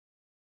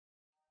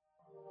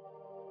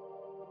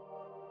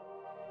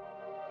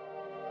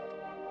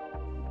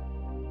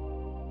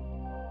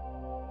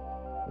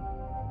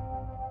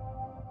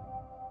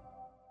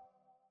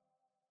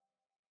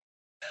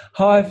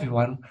Hi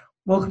everyone,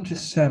 welcome to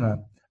SAMA,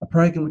 a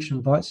program which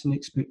invites an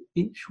expert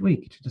each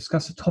week to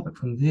discuss a topic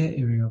from their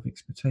area of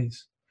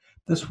expertise.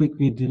 This week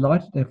we are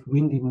delighted to have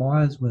Wendy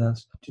Myers with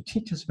us to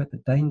teach us about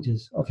the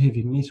dangers of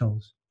heavy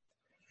metals.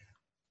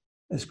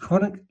 Is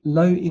chronic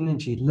low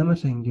energy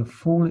limiting your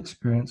full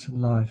experience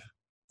in life?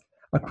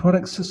 Are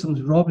chronic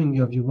systems robbing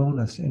you of your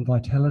wellness and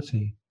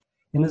vitality?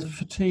 And is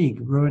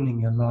fatigue ruining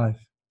your life?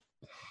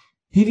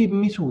 Heavy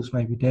metals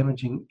may be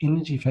damaging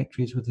energy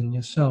factories within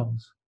your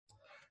cells.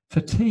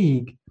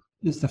 Fatigue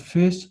is the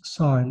first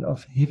sign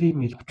of heavy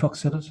metal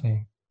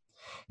toxicity.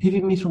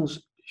 Heavy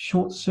metals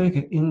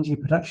short-circuit energy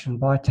production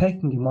by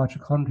attacking your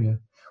mitochondria,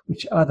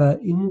 which are the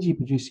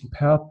energy-producing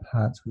power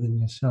plants within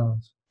your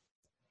cells.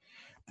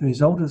 The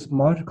result is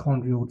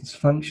mitochondrial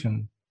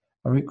dysfunction,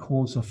 a root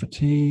cause of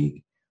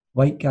fatigue,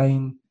 weight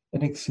gain,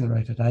 and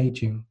accelerated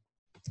aging.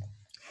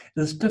 It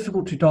is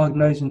difficult to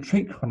diagnose and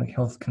treat chronic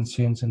health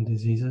concerns and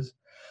diseases,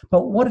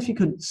 but what if you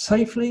could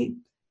safely,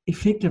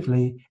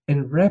 effectively,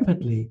 and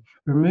rapidly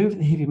remove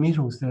the heavy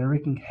metals that are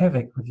wreaking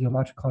havoc with your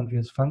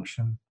mitochondria's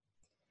function?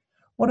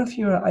 What if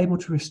you are able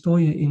to restore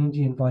your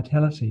energy and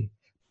vitality,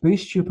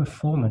 boost your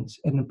performance,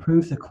 and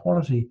improve the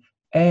quality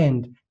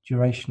and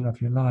duration of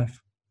your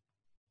life?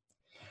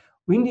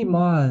 Wendy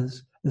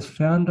Myers is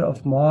founder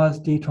of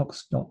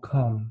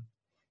MyersDetox.com.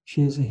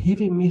 She is a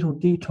heavy metal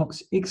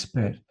detox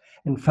expert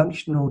and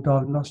functional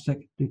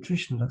diagnostic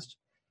nutritionist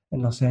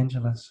in Los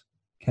Angeles,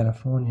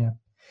 California.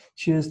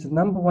 She is the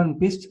 #1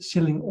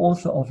 best-selling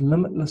author of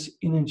Limitless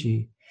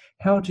Energy: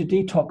 How to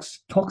Detox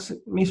Toxic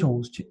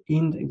Metals to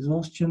End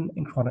Exhaustion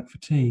and Chronic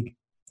Fatigue.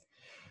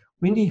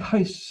 Wendy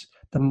hosts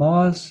the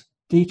Myers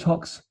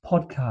Detox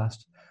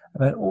podcast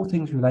about all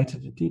things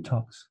related to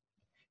detox.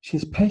 She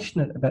is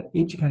passionate about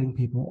educating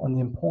people on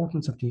the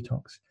importance of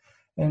detox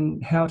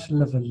and how to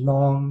live a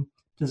long,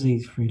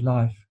 disease-free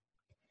life.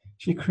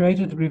 She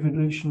created the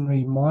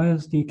revolutionary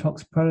Myers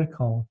Detox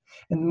Protocol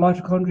and the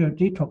mitochondrial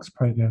detox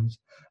programs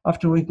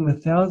after working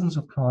with thousands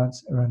of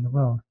clients around the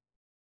world.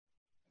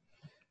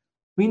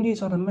 Wendy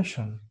is on a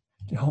mission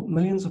to help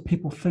millions of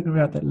people figure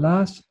out that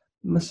last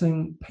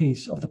missing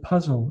piece of the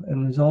puzzle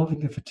in resolving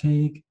their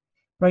fatigue,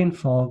 brain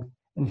fog,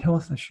 and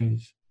health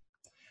issues.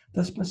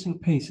 This missing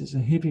piece is a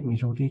heavy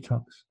metal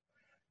detox.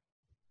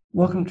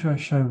 Welcome to our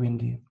show,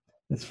 Wendy.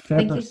 It's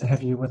fabulous to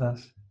have you with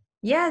us.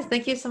 Yes,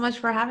 thank you so much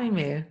for having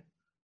me.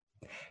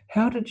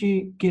 How did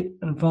you get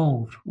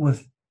involved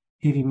with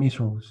heavy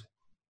metals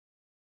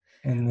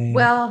and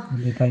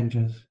their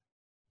dangers?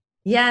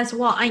 Yes,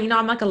 well,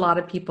 I'm like a lot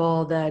of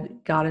people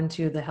that got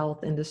into the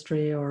health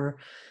industry or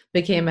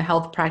became a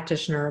health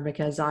practitioner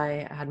because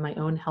I had my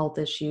own health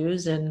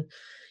issues and,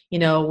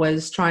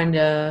 was trying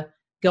to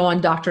go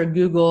on Dr.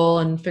 Google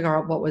and figure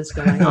out what was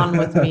going on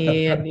with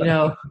me. And,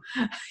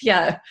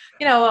 yeah,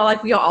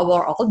 like we're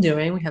all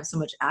doing, we have so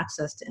much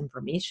access to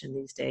information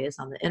these days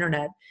on the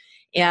internet.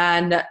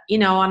 And,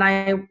 and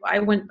I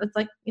went, it's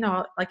like,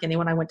 like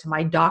anyone, I went to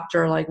my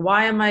doctor, like,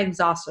 why am I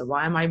exhausted?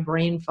 Why am I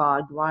brain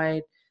fogged?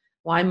 Why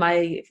am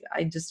I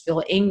just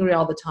feel angry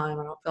all the time?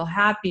 I don't feel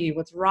happy.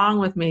 What's wrong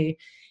with me?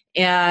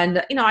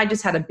 And, I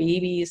just had a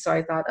baby. So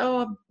I thought,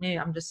 oh, maybe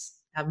I'm just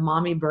have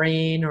mommy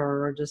brain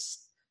or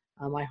just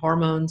my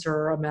hormones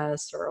are a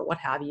mess or what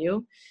have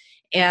you.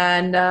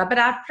 And, but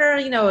after,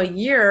 a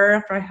year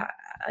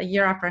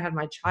after I had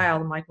my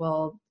child, I'm like,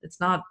 well, it's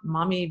not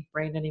mommy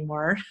brain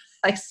anymore.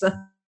 Like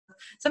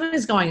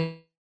something's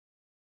going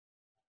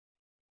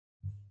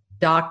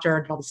doctor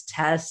and all this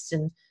tests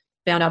and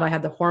found out I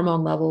had the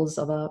hormone levels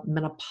of a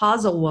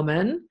menopausal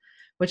woman,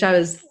 which I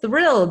was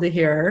thrilled to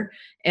hear,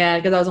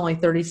 and because I was only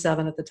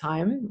 37 at the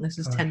time. This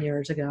was 10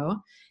 years ago.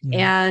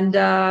 Yeah.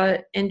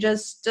 And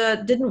just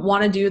didn't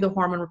want to do the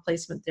hormone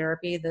replacement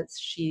therapy that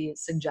she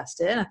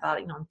suggested. I thought,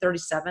 I'm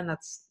 37.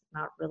 That's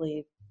not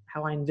really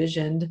how I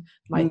envisioned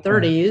my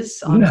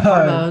 30s on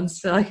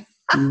hormones. So,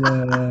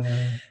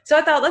 so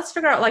I thought, let's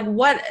figure out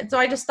so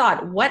I just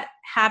thought, what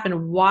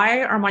happened?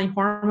 Why are my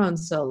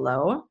hormones so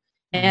low?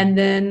 And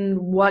then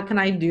what can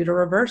I do to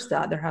reverse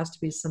that? There has to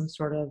be some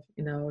sort of,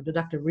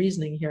 deductive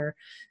reasoning here.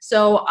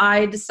 So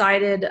I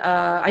decided,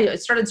 I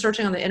started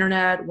searching on the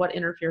internet, what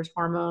interferes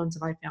hormones,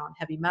 and I found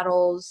heavy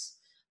metals,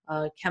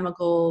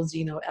 chemicals,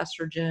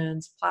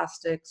 estrogens,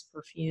 plastics,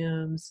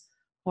 perfumes,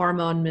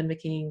 hormone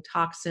mimicking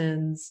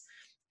toxins.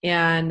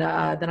 And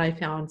then I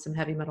found some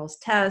heavy metals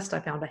test.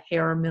 I found a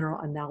hair mineral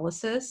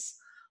analysis,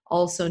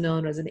 also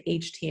known as an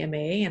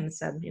HTMA, and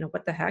said,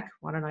 what the heck?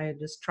 Why don't I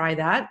just try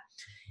that?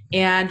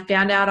 And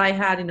found out I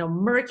had,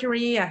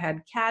 mercury, I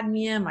had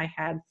cadmium, I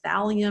had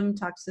thallium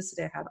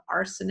toxicity, I had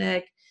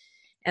arsenic,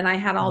 and I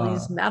had all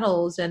these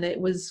metals. And it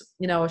was,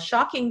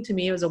 shocking to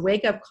me. It was a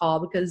wake-up call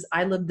because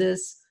I lived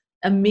this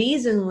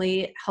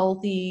amazingly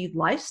healthy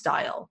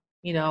lifestyle.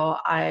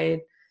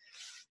 I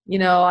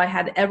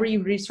had every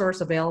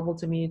resource available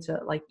to me to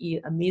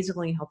eat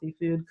amazingly healthy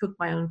food, cook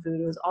my own food.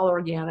 It was all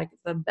organic,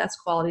 the best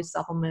quality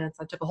supplements.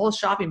 I took a whole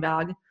shopping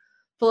bag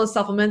full of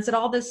supplements and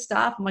all this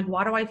stuff. I'm like,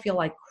 why do I feel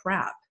like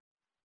crap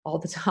all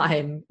the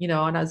time? And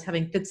I was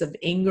having fits of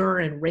anger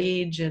and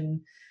rage and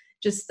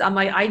I'm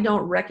like, I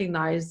don't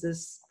recognize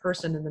this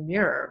person in the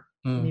mirror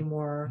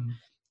anymore.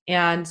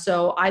 And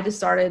so I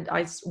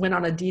went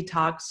on a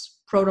detox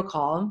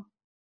protocol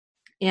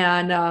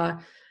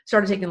and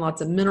started taking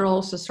lots of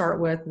minerals to start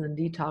with, and then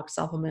detox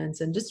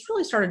supplements, and just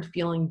really started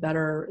feeling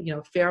better,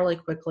 fairly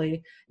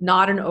quickly.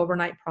 Not an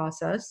overnight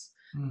process,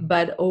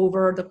 but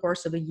over the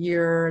course of a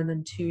year and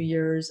then 2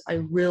 years, I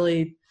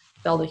really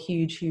felt a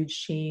huge,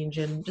 huge change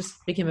and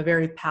just became a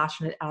very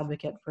passionate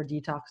advocate for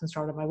detox and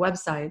started my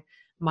website,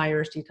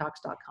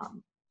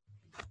 myersdetox.com.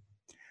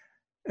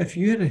 If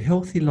you had a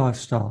healthy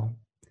lifestyle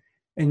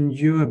and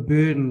you are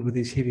burdened with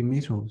these heavy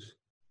metals,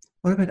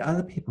 what about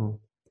other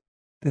people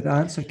that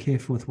aren't so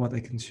careful with what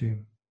they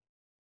consume?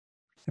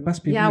 It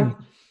must be weird.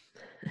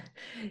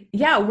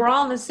 Yeah, we're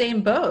all in the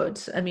same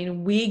boat. I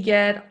mean, we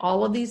get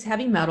all of these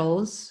heavy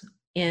metals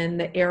in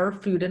the air,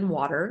 food, and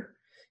water.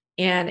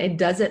 And it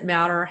doesn't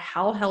matter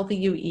how healthy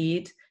you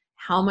eat,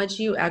 how much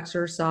you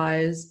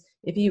exercise,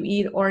 if you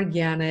eat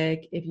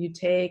organic, if you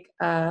take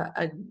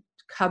a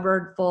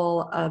cupboard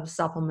full of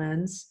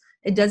supplements,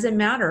 it doesn't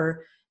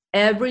matter.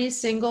 Every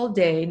single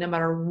day, no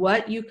matter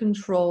what you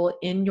control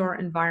in your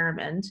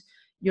environment,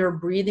 you're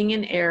breathing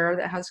in air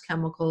that has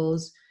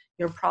chemicals.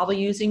 You're probably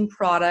using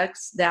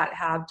products that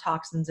have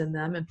toxins in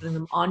them and putting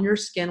them on your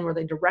skin where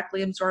they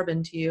directly absorb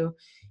into you.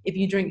 If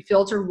you drink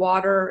filtered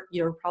water,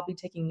 you're probably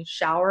taking a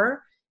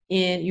shower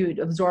and you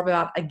absorb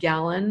about a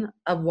gallon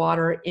of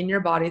water in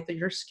your body through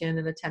your skin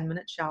in a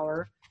 10-minute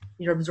shower.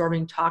 You're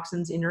absorbing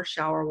toxins in your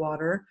shower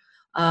water.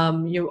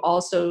 You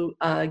also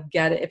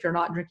get it if you're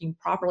not drinking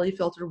properly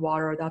filtered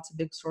water. That's a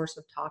big source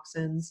of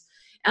toxins.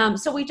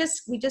 So we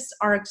just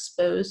are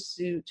exposed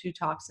to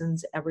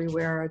toxins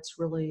everywhere. It's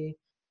really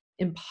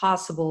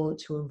impossible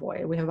to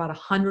avoid. We have about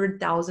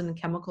 100,000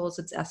 chemicals,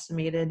 it's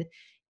estimated,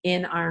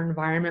 in our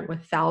environment,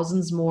 with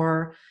thousands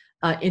more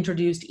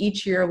introduced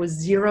each year with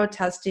zero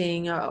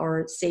testing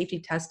or safety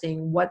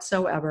testing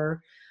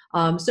whatsoever.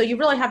 So you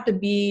really have to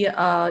be,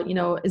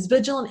 as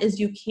vigilant as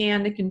you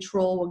can to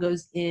control what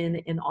goes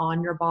in and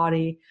on your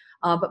body.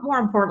 But more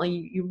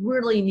importantly, you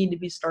really need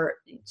to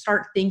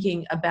start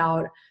thinking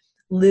about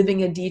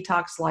living a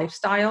detox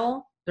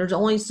lifestyle. There's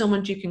only so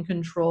much you can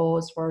control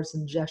as far as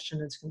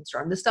ingestion is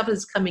concerned. This stuff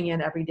is coming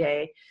in every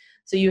day.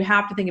 So you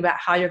have to think about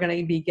how you're going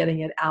to be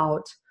getting it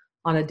out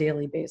on a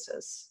daily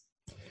basis.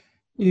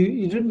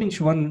 You did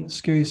mention one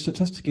scary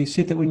statistic. You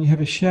said that when you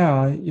have a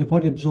shower, your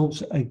body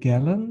absorbs a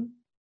gallon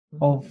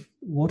of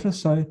water.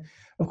 So,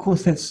 of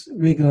course, that's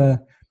regular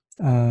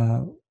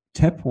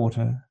tap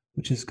water,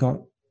 which has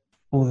got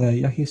all the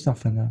yucky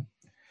stuff in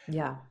it.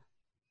 Yeah.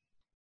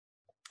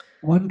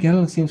 1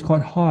 gallon seems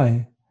quite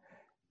high.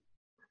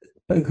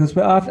 Because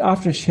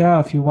after a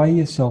shower, if you weigh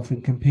yourself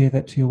and compare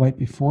that to your weight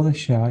before the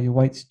shower, your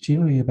weight's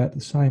generally about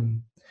the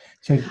same.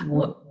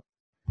 So,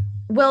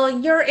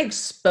 well, you're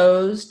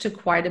exposed to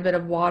quite a bit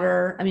of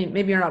water. I mean,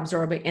 maybe you're not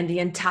absorbing in the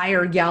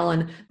entire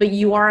gallon, but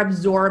you are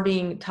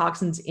absorbing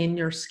toxins in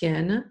your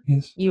skin.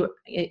 Yes.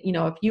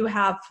 If you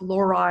have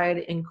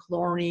fluoride and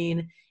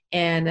chlorine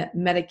and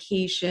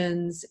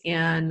medications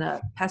and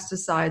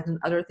pesticides and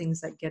other things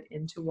that get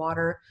into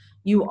water,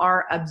 you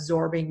are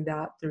absorbing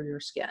that through your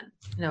skin.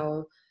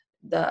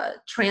 The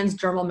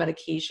transdermal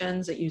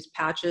medications that use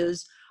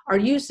patches are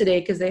used today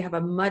because they have a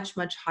much,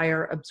 much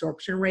higher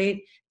absorption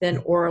rate than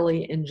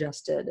orally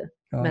ingested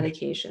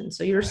medication.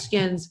 So your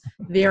skin's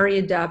very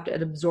adept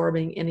at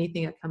absorbing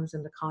anything it comes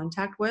into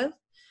contact with.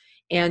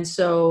 And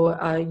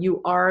so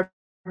you are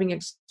being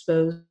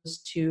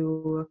exposed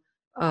to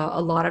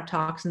a lot of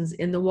toxins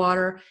in the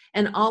water.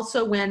 And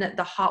also when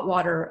the hot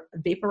water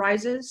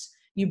vaporizes,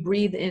 you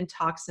breathe in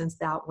toxins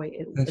that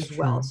way as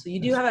well. So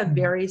you do have a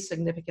very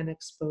significant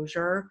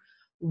exposure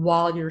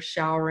while you're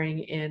showering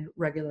in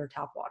regular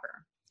tap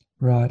water.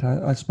 Right.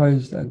 I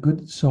suppose a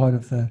good side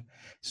of the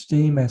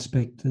steam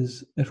aspect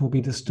is it will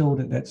be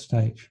distilled at that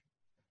stage.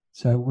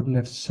 So it wouldn't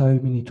have so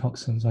many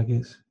toxins, I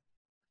guess.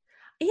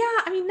 Yeah,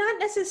 I mean, not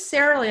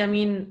necessarily. I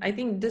mean, I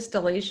think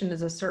distillation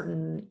is a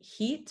certain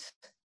heat,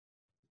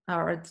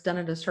 or it's done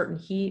at a certain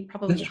heat,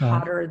 probably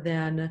hotter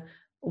than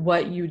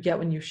what you'd get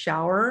when you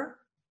shower.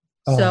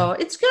 So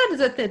it's good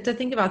to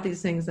think about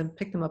these things and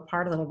pick them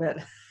apart a little bit.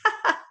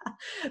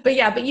 But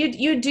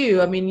you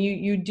do. I mean,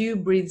 you do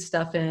breathe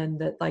stuff in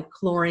that, like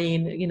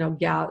chlorine.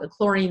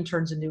 Chlorine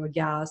turns into a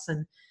gas,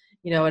 and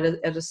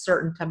at a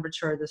certain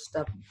temperature, this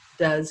stuff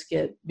does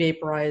get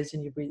vaporized,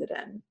 and you breathe it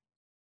in.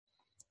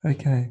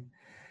 Okay.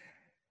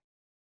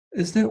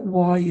 Is that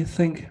why you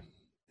think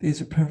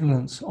there's a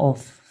prevalence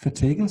of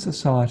fatigue in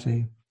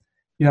society?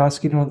 You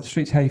ask anyone on the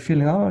streets, how you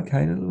feeling? Oh,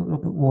 okay, a little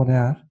bit worn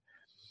out.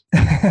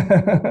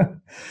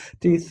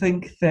 Do you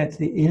think that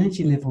the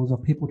energy levels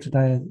of people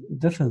today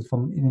differs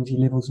from energy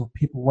levels of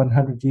people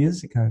 100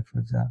 years ago, for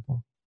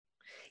example?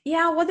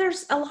 Yeah, well,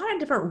 there's a lot of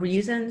different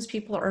reasons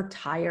people are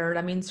tired.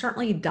 I mean,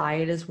 certainly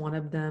diet is one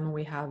of them.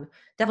 We have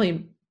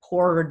definitely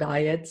poorer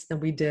diets than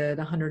we did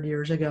 100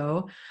 years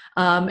ago.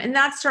 And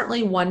that's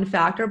certainly one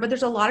factor, but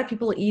there's a lot of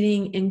people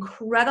eating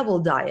incredible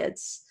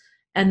diets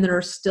and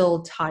they're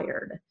still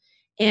tired.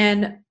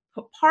 And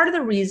part of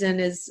the reason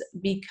is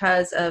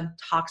because of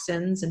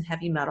toxins and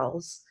heavy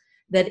metals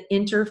that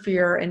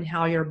interfere in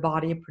how your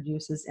body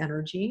produces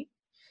energy.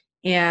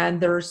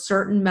 And there are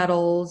certain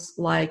metals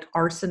like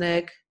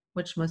arsenic,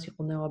 which most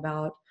people know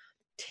about,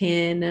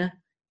 tin,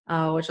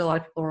 which a lot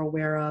of people are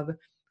aware of,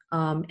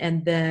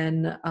 and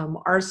then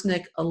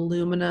arsenic,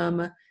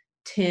 aluminum,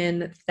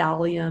 tin,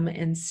 thallium,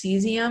 and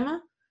cesium.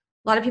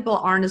 A lot of people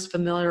aren't as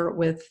familiar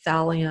with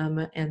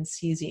thallium and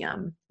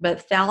cesium,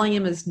 but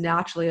thallium is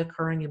naturally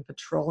occurring in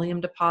petroleum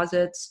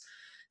deposits.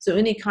 So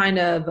any kind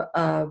of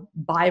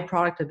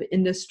byproduct of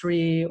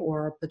industry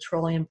or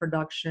petroleum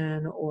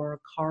production or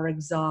car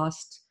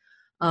exhaust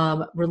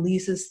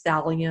releases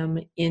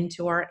thallium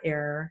into our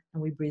air,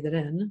 and we breathe it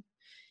in.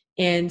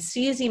 And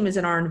cesium is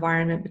in our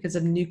environment because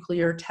of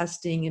nuclear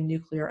testing and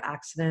nuclear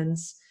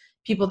accidents.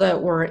 People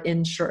that were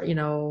in,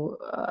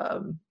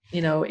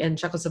 in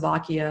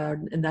Czechoslovakia,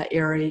 in that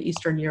area,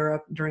 Eastern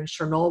Europe, during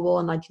Chernobyl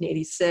in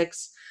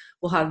 1986,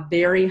 will have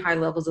very high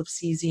levels of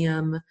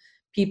cesium.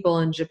 People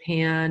in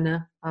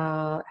Japan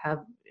can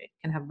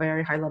have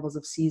very high levels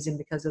of cesium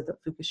because of the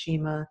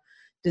Fukushima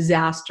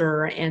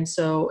disaster. And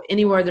so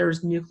anywhere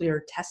there's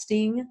nuclear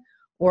testing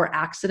or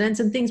accidents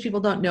and things people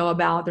don't know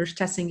about, there's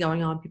testing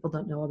going on people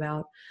don't know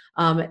about,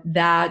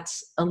 that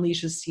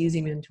unleashes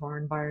cesium into our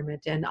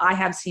environment. And I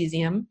have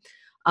cesium,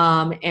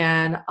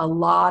 and a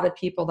lot of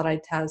people that I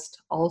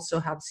test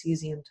also have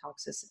cesium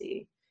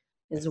toxicity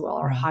as well,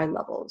 or high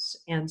levels.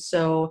 And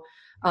so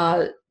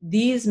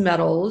these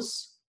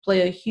metals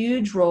play a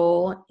huge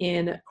role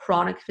in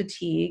chronic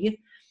fatigue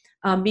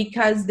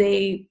because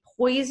they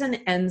poison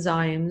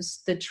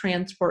enzymes that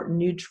transport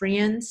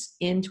nutrients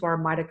into our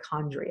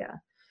mitochondria,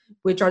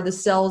 which are the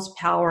cell's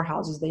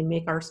powerhouses. They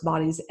make our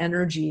body's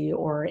energy,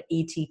 or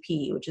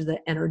ATP, which is the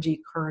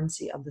energy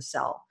currency of the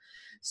cell.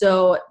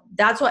 So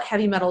that's what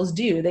heavy metals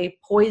do. They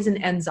poison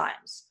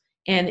enzymes.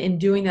 And in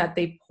doing that,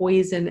 they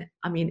poison,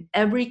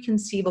 every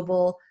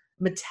conceivable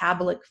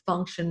metabolic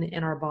function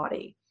in our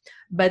body.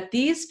 But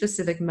these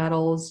specific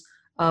metals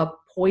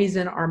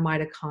poison our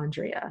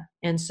mitochondria.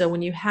 And so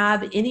when you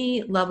have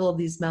any level of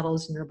these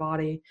metals in your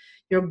body,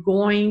 you're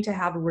going to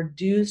have a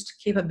reduced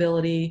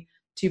capability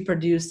to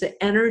produce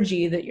the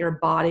energy that your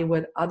body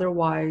would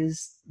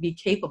otherwise be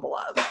capable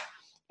of.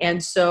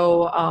 And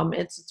so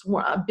it's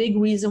a big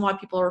reason why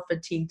people are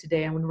fatigued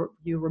today. And when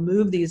you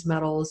remove these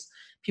metals,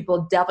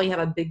 people definitely have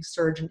a big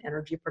surge in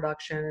energy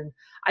production. And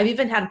I've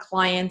even had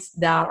clients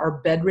that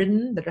are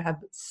bedridden, that have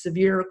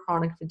severe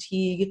chronic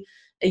fatigue.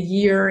 A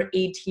year,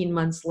 18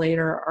 months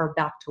later, are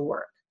back to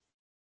work.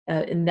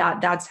 And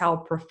that's how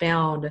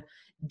profound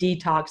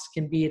detox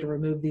can be, to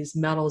remove these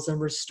metals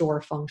and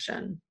restore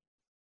function.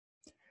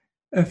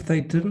 If they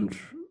didn't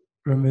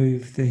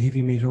remove the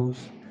heavy metals,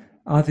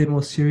 are there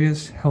more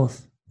serious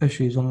health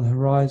issues on the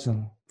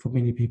horizon for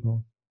many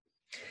people?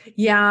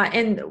 Yeah,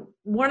 and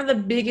one of the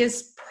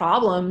biggest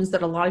problems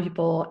that a lot of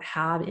people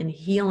have in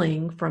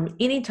healing from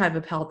any type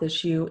of health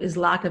issue is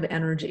lack of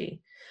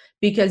energy,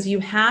 because you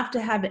have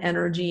to have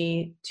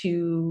energy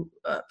to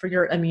for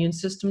your immune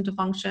system to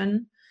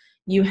function.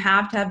 You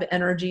have to have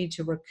energy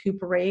to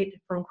recuperate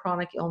from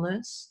chronic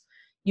illness.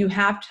 You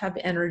have to have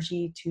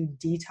energy to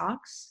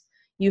detox.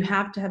 You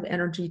have to have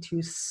energy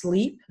to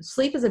sleep.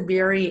 Sleep is a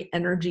very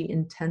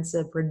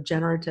energy-intensive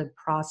regenerative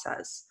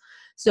process.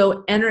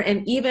 So,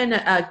 and even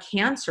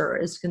cancer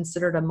is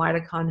considered a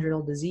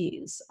mitochondrial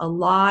disease. A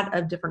lot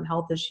of different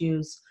health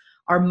issues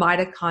are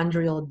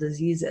mitochondrial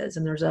diseases,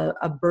 and there's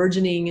a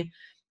burgeoning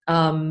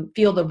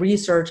field of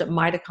research at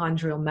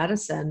mitochondrial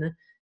medicine,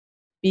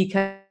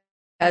 because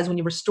when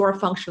you restore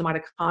function of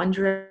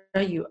mitochondria,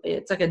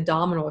 it's like a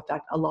domino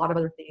effect. A lot of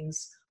other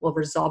things will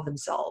resolve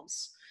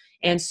themselves.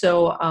 And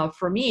so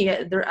for me,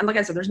 like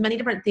I said, there's many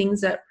different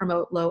things that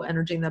promote low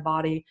energy in the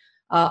body.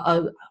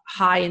 A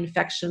high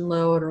infection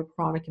load or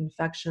chronic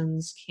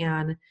infections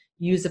can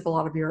use up a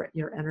lot of your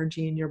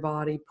energy in your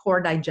body.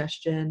 Poor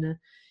digestion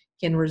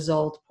can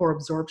result, poor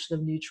absorption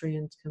of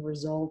nutrients can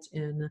result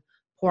in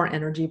poor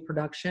energy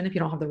production if you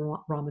don't have the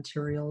raw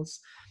materials,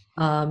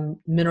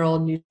 mineral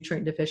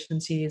nutrient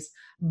deficiencies.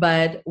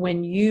 But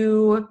when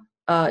you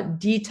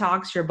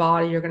detox your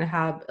body, you're going to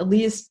have at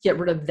least get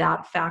rid of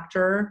that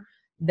factor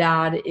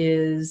that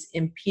is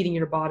impeding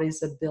your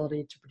body's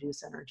ability to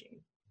produce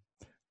energy.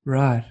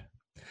 Right.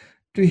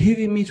 Do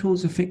heavy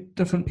metals affect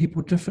different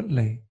people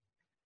differently?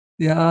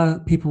 There are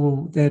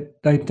people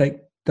that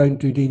don't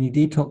do any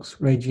detox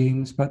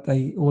regimes, but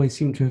they always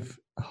seem to have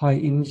high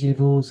energy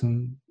levels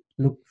and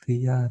look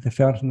the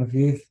fountain of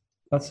youth,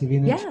 lots of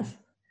energy. Yes.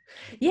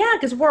 Yeah,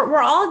 because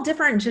we're all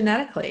different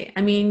genetically.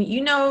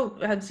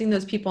 I've seen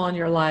those people in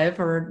your life,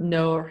 or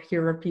know or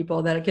hear of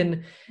people that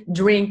can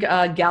drink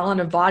a gallon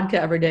of vodka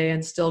every day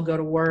and still go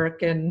to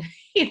work and,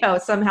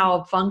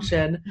 somehow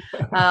function.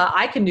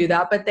 I can do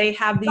that, but they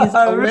have these...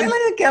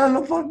 Really? A gallon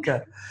of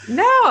vodka?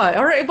 No,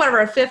 or whatever,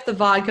 a fifth of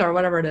vodka or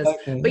whatever it is.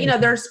 Okay, but,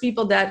 there's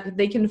people that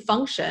they can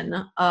function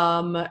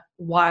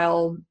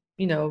while,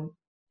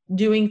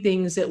 doing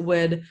things that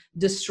would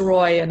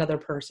destroy another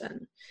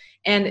person.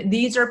 And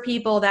these are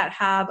people that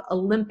have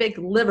Olympic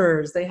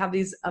livers. They have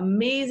these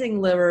amazing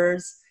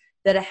livers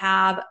that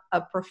have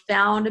a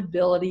profound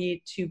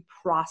ability to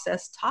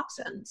process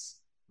toxins.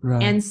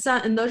 Right.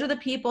 And those are the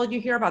people you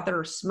hear about that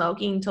are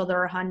smoking till they're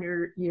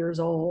 100 years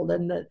old,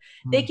 and that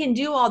they can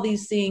do all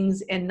these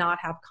things and not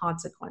have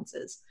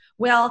consequences.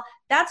 Well,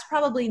 that's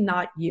probably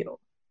not you.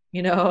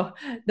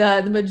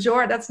 The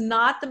majority, that's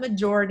not the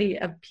majority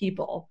of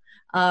people.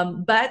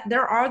 But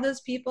there are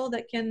those people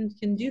that can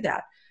do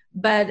that.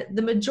 But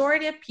the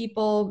majority of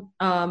people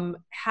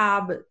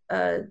have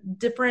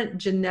different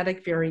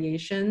genetic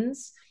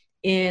variations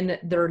in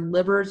their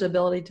liver's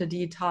ability to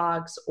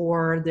detox,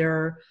 or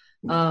their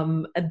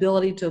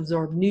ability to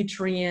absorb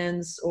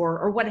nutrients,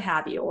 or what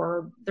have you,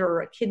 or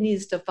their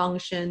kidneys to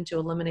function to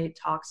eliminate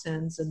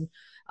toxins. And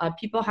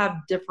people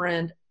have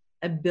different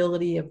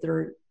ability of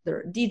their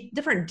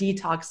different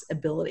detox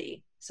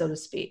ability, so to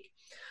speak.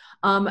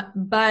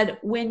 But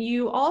when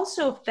you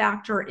also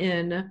factor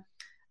in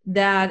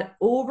that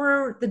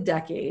over the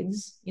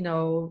decades,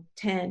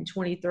 10,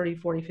 20, 30,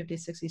 40, 50,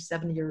 60,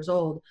 70 years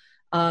old,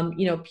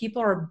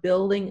 people are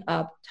building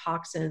up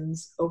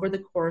toxins over the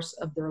course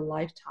of their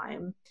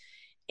lifetime.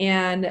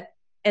 And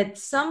at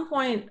some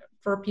point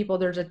for people,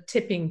 there's a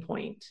tipping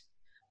point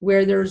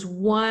where there's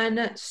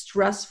one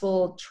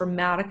stressful,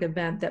 traumatic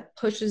event that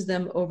pushes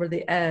them over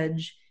the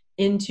edge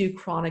into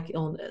chronic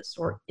illness,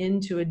 or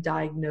into a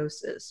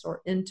diagnosis,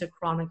 or into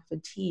chronic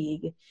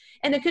fatigue.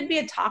 And it could be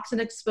a toxin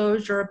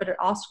exposure, but it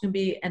also can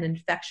be an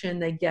infection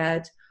they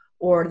get,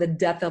 or the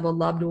death of a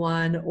loved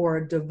one, or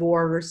a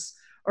divorce,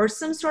 or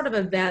some sort of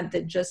event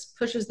that just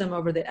pushes them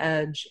over the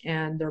edge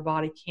and their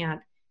body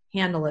can't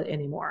handle it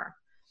anymore.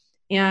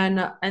 And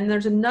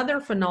there's another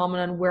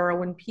phenomenon where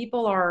when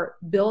people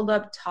build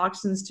up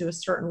toxins to a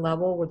certain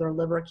level where their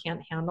liver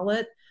can't handle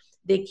it,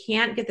 they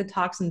can't get the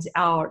toxins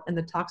out, and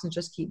the toxins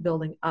just keep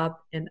building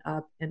up and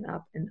up and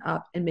up and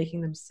up, and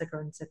making them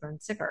sicker and sicker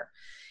and sicker.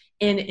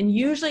 And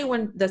usually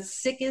when the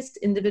sickest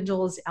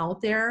individuals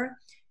out there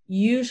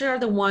usually are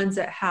the ones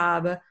that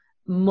have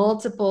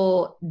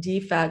multiple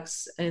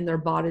defects in their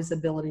body's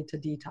ability to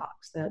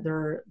detox, that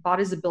their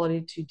body's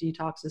ability to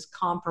detox is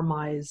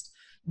compromised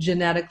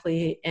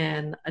genetically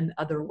and in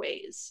other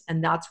ways.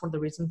 And that's one of the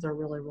reasons they're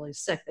really, really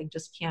sick. They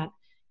just can't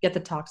get the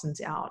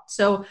toxins out.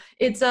 So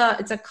it's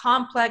a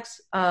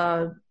complex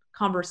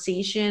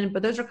conversation,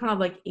 but those are kind of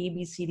like A,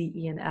 B, C, D,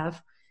 E, and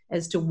F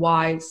as to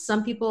why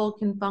some people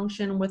can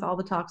function with all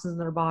the toxins in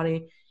their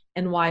body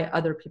and why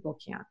other people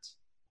can't.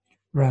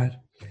 Right.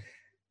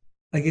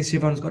 I guess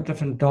everyone's got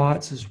different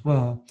diets as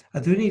well. Are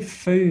there any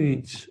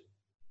foods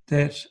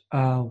that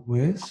are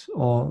worse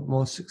or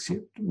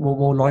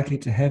more likely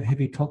to have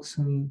heavy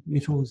toxin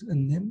metals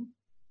in them?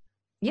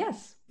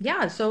 Yes.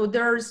 Yeah. So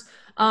there's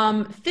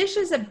fish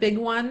is a big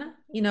one.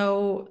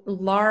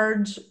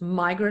 Large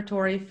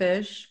migratory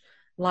fish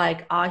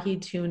like ahi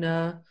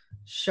tuna,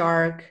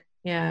 shark,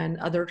 and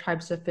other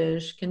types of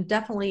fish can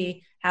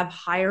definitely have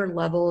higher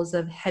levels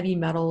of heavy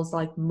metals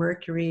like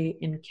mercury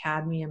and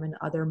cadmium and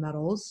other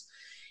metals.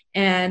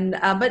 And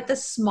but the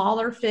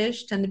smaller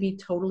fish tend to be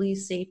totally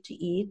safe to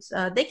eat.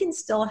 They can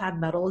still have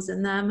metals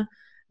in them,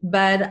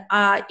 but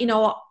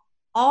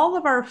all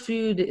of our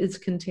food is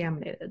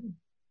contaminated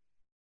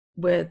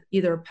with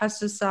either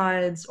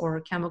pesticides or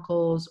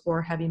chemicals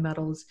or heavy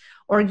metals.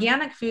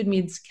 Organic food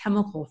means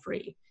chemical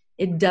free.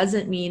 It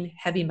doesn't mean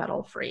heavy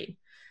metal free.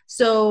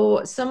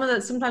 So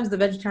sometimes the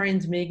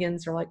vegetarians,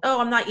 vegans are like,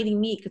 oh, I'm not eating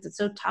meat because it's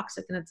so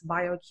toxic and it's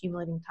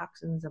bioaccumulating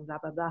toxins and blah,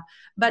 blah, blah.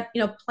 But,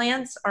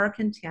 plants are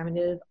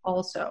contaminated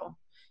also.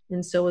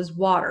 And so is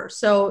water.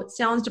 So it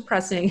sounds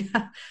depressing,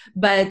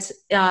 but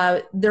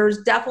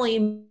there's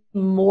definitely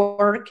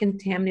more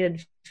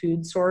contaminated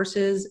food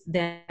sources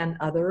than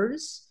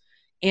others.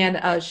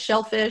 And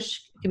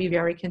shellfish can be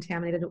very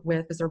contaminated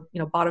because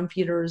they're, bottom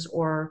feeders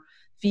or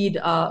feed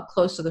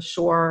close to the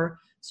shore.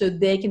 So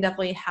they can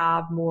definitely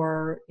have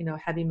more,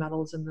 heavy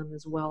metals in them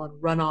as well,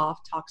 and runoff,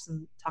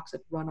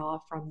 toxic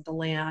runoff from the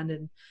land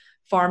and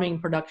farming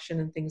production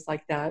and things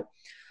like that.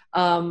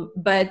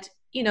 But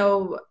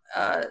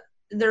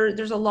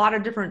there's a lot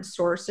of different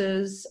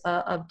sources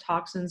of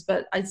toxins,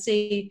 but I'd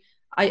say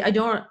I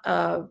don't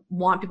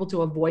want people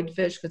to avoid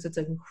fish because it's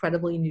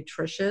incredibly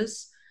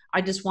nutritious.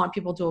 I just want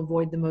people to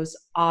avoid the most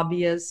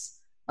obvious,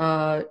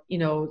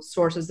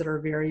 sources that are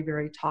very,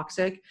 very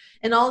toxic.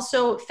 And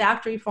also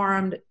factory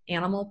farmed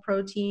animal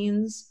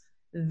proteins,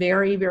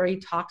 very, very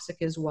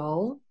toxic as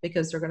well,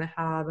 because they're going to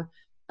have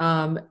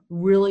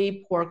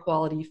really poor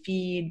quality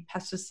feed,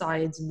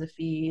 pesticides in the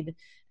feed,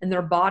 and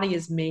their body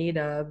is made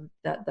of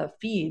that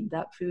food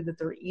that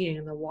they're eating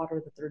and the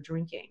water that they're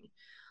drinking.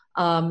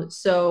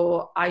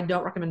 So I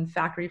don't recommend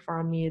factory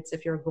farm meats.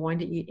 If you're going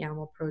to eat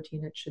animal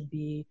protein, it should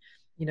be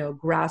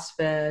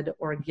grass-fed,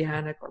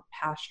 organic, or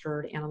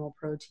pastured animal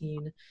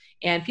protein.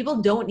 And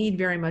people don't need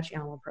very much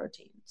animal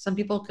protein. Some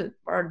people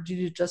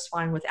do just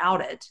fine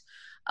without it.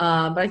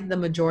 But I think the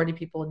majority of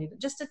people need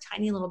just a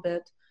tiny little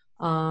bit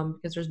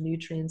because there's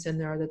nutrients in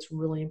there that's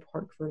really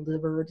important for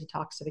liver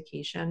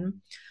detoxification.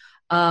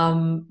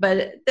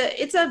 But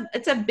it's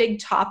a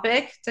big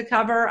topic to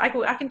cover. I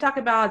can talk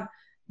about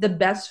the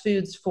best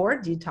foods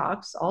for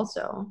detox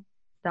also.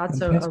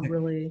 That's a Fantastic.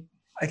 really,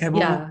 Okay,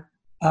 well, yeah.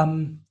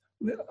 um,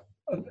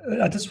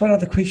 just one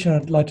other question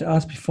I'd like to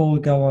ask before we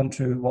go on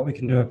to what we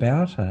can do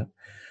about it.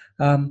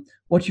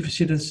 What you've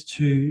said is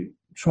to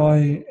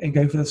try and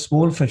go for the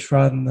smaller fish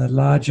rather than the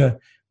larger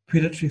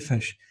predatory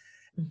fish.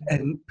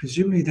 And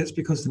presumably that's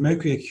because the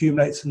mercury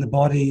accumulates in the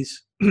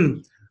bodies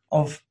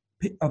of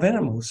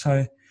animals.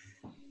 So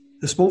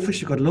the small fish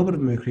have got a little bit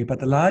of mercury, but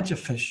the larger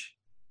fish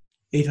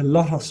eat a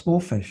lot of small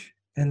fish,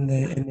 and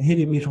the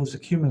heavy metals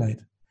accumulate.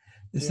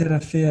 Is that a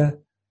fair?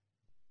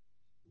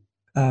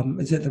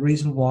 Is that the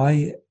reason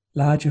why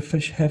larger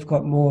fish have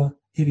got more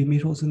heavy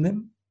metals in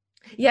them?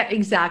 Yeah,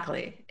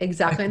 exactly.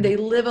 Exactly. And they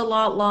live a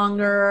lot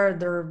longer.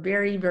 They're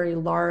very, very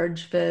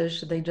large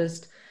fish. They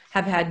just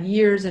have had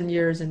years and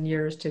years and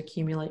years to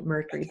accumulate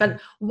mercury.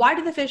 But why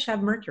do the fish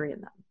have mercury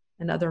in them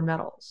and other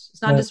metals?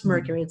 It's not just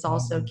mercury, it's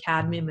also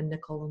cadmium and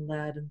nickel and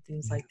lead and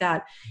things like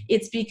that.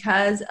 It's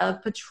because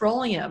of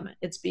petroleum.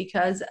 It's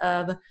because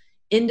of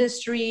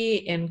industry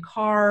in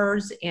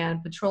cars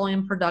and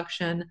petroleum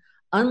production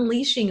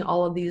unleashing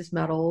all of these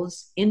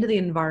metals into the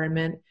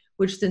environment,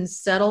 which then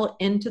settle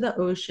into the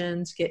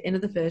oceans, get into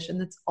the fish,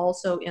 and it's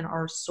also in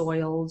our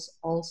soils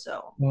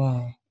also.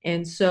 Wow.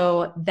 And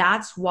so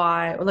that's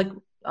why, like,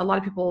 a lot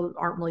of people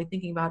aren't really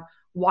thinking about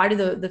why do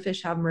the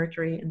fish have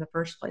mercury in the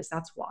first place.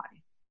 That's why.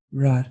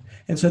 Right.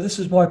 And so this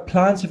is why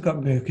plants have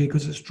got mercury,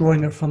 because it's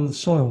drawing it from the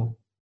soil.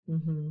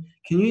 Mm-hmm.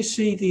 Can you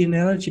see the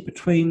analogy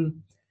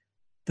between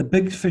the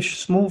big fish,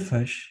 small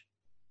fish,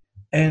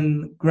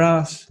 and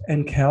grass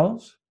and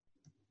cows?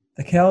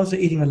 The cows are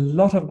eating a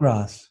lot of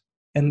grass,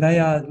 and they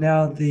are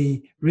now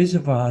the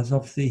reservoirs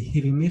of the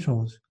heavy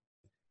metals.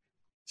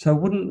 So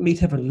wouldn't meat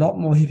have a lot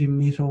more heavy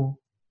metals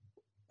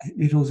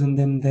in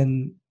them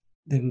than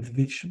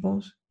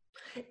vegetables?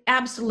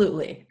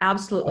 Absolutely.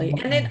 Absolutely.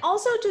 And it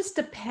also just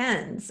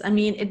depends. I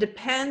mean, it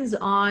depends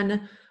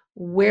on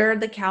where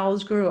the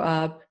cows grew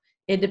up.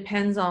 It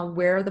depends on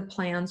where the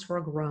plants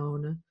were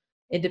grown.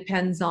 It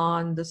depends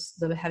on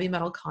the heavy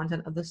metal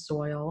content of the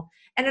soil.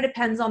 And it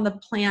depends on the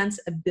plant's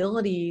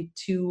ability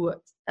to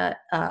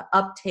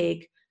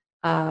uptake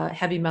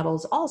heavy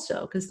metals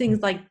also. Because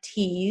things like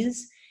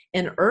teas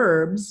and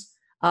herbs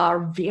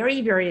are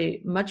very,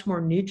 very much more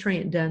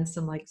nutrient dense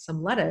than like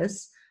some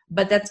lettuce.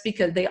 But that's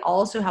because they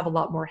also have a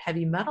lot more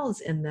heavy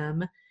metals in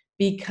them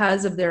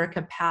because of their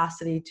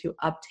capacity to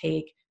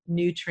uptake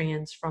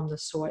nutrients from the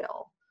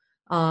soil.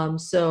 And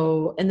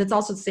it's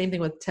also the same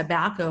thing with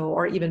tobacco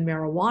or even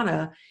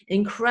marijuana,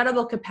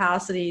 incredible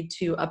capacity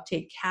to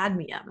uptake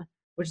cadmium,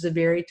 which is a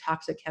very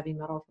toxic heavy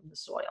metal from the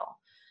soil.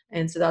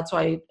 And so that's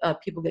why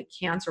people get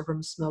cancer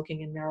from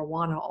smoking and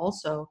marijuana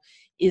also,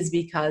 is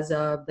because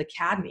of the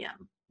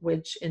cadmium,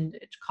 which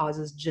it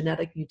causes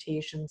genetic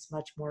mutations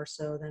much more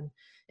so than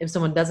if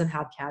someone doesn't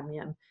have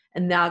cadmium.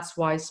 And that's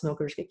why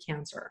smokers get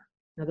cancer.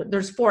 Now,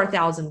 there's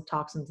 4,000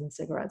 toxins in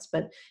cigarettes,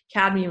 but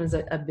cadmium is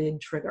a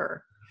big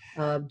trigger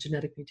of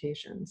genetic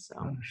mutations.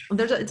 So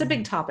it's a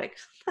big topic.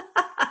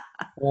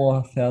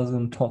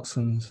 4,000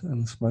 toxins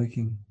in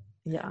smoking.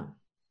 Yeah.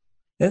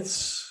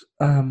 It's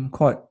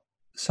quite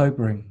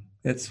sobering.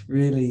 It's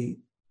really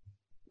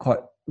quite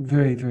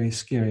very, very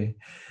scary.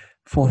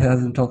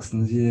 4,000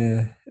 toxins,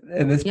 yeah.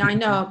 And yeah, I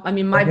know. I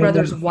mean, my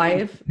brother's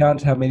wife.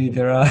 Count how many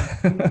there are.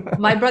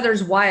 My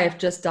brother's wife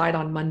just died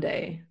on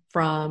Monday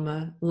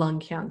from lung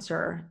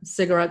cancer,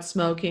 cigarette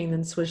smoking,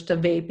 then switched to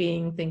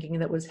vaping, thinking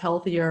that was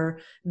healthier.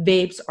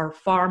 Vapes are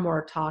far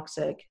more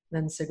toxic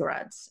than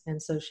cigarettes.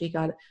 And so she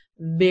got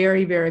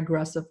very, very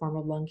aggressive form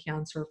of lung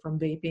cancer from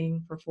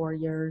vaping for 4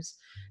 years.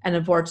 And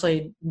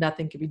unfortunately,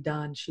 nothing could be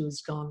done. She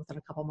was gone within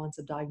a couple months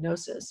of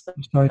diagnosis.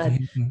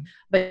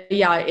 But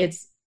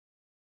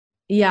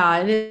yeah,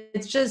 and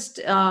it's just,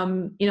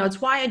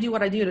 it's why I do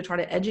what I do, to try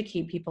to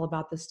educate people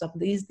about this stuff.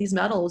 These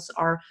metals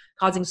are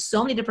causing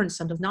so many different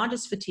symptoms, not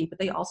just fatigue, but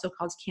they also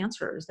cause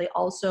cancers. They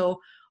also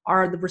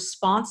are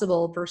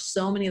responsible for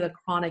so many of the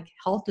chronic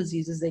health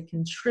diseases. They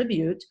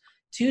contribute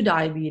to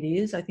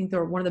diabetes. I think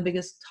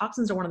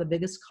toxins are one of the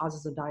biggest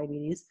causes of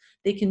diabetes.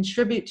 They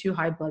contribute to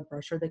high blood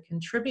pressure. They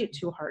contribute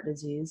to heart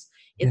disease.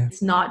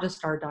 It's not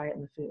just our diet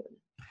and the food.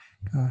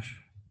 Gosh.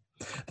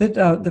 The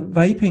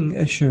vaping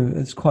issue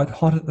is quite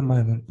hot at the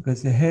moment,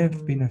 because there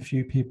have been a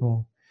few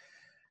people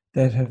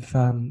that have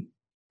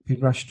been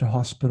rushed to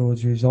hospital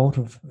as a result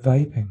of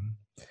vaping.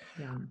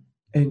 Yeah.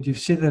 And you've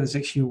said that it's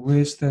actually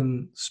worse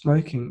than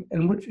smoking.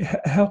 And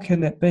how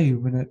can that be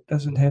when it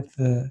doesn't have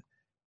the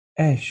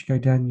ash go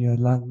down your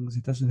lungs?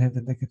 It doesn't have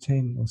the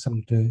nicotine, or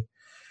some do.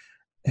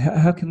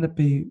 How can that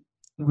be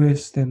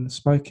worse than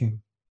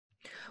smoking?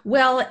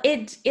 Well,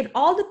 it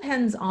all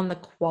depends on the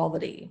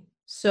quality.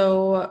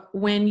 So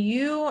when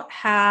you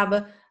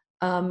have,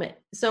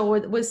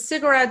 with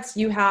cigarettes,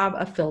 you have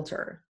a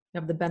filter. You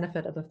have the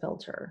benefit of a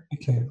filter,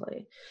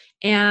 typically.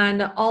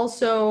 And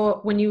also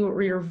when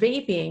you're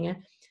vaping,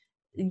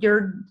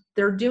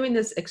 they're doing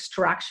this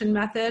extraction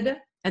method,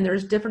 and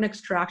there's different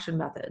extraction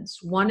methods.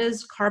 One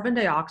is carbon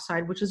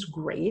dioxide, which is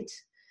great.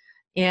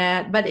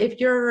 But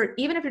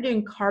even if you're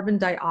doing carbon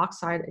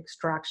dioxide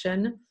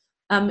extraction,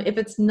 if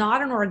it's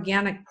not an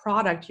organic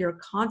product, you're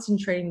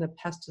concentrating the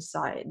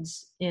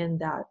pesticides in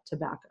that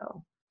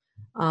tobacco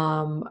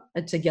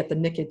to get the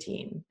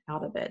nicotine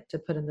out of it to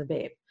put in the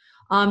vape.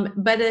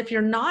 But if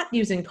you're not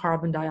using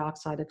carbon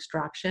dioxide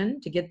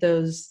extraction to get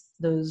those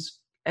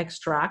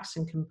extracts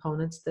and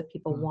components that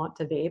people want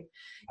to vape,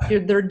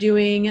 they're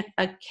doing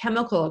a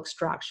chemical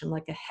extraction,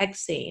 like a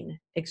hexane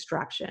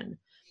extraction.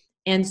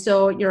 And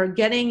so you're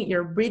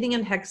breathing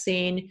in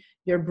hexane,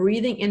 you're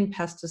breathing in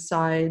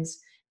pesticides,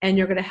 and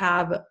you're going to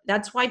have,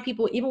 that's why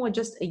people, even with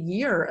just a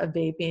year of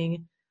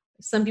vaping,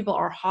 some people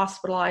are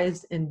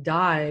hospitalized and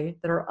die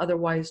that are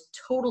otherwise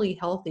totally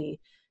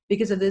healthy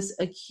because of this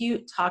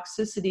acute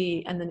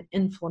toxicity and then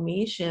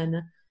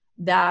inflammation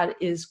that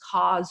is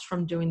caused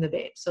from doing the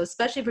vape. So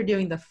especially if you're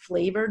doing the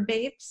flavored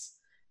vapes,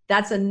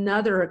 that's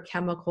another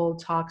chemical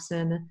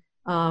toxin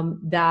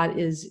that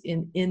is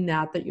in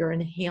that you're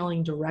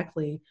inhaling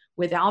directly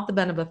without the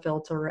benefit of a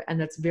filter,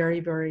 and it's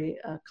very, very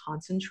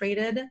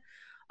concentrated.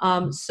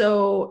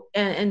 So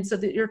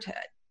your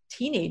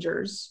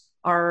teenagers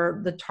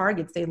are the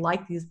targets. They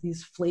like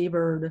these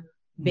flavored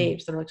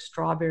vapes that are like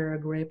strawberry or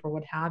grape or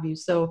what have you.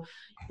 So,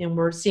 and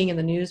we're seeing in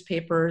the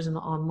newspapers and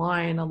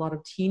online a lot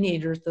of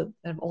teenagers that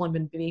have only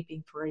been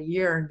vaping for a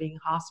year and being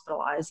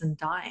hospitalized and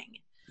dying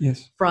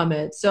from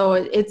it. So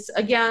it's,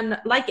 again,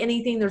 like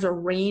anything, there's a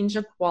range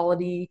of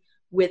quality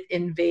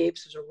within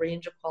vapes. There's a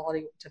range of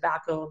quality with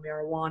tobacco,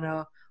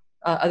 marijuana,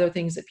 other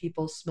things that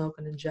people smoke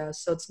and ingest.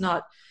 So it's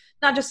not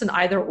just an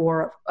either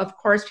or. Of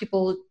course,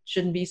 people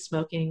shouldn't be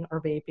smoking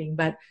or vaping,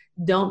 but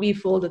don't be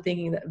fooled into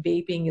thinking that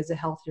vaping is a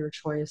healthier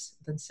choice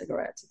than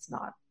cigarettes. It's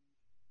not.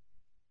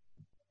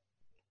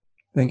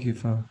 Thank you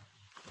for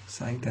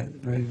saying that.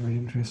 Very, very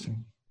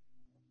interesting.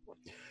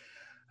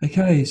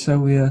 Okay, so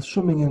we are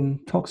swimming in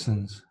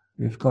toxins.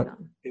 We've got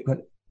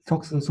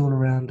toxins all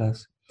around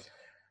us.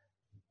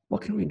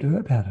 What can we do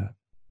about it?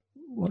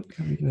 What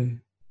can we do?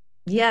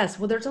 Yes,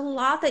 well, there's a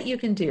lot that you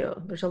can do.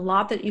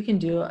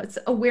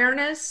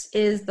 Awareness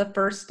is the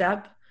first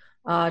step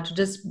to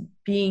just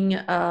being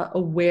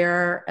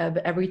aware of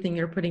everything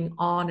you're putting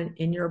on and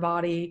in your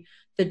body,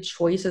 the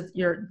choices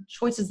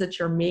that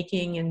you're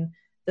making, and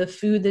the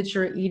food that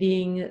you're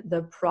eating,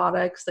 the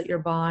products that you're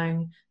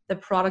buying, the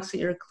products that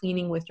you're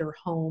cleaning with your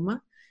home.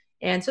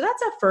 And so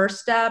that's a first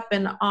step.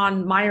 And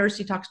on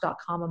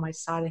myearthsdetox.com, on my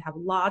site, I have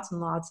lots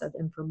and lots of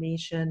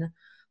information.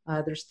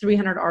 There's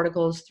 300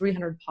 articles,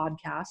 300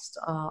 podcasts,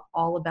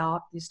 all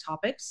about these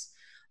topics,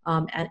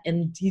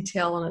 in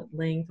detail and at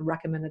length,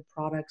 recommended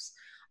products.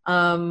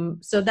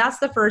 So that's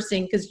the first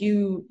thing, because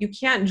you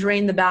can't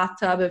drain the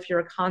bathtub if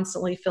you're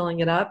constantly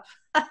filling it up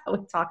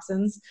with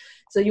toxins.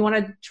 So you want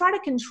to try to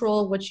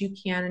control what you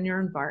can in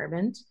your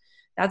environment.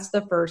 That's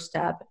the first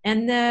step.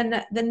 And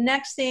then the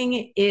next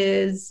thing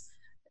is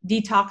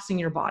detoxing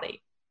your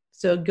body.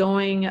 So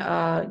going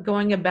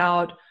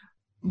about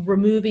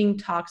removing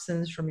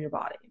toxins from your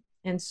body.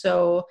 And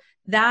so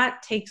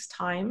that takes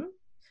time.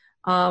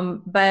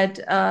 But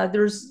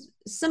there's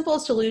simple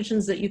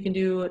solutions that you can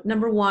do.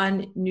 Number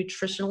one,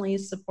 nutritionally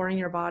supporting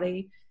your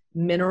body.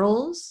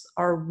 Minerals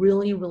are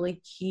really,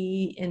 really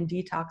key in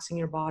detoxing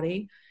your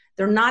body.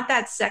 They're not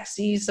that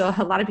sexy, so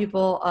a lot of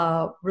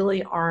people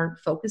really aren't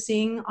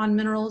focusing on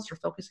minerals. They're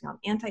focusing on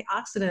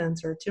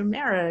antioxidants or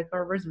turmeric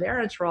or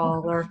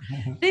resveratrol or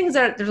things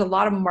that there's a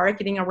lot of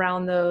marketing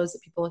around those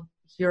that people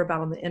hear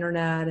about on the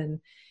internet and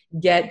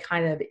get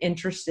kind of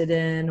interested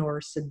in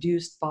or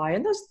seduced by.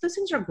 And those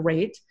things are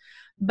great.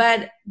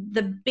 But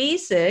the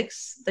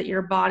basics that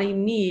your body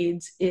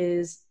needs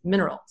is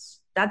minerals.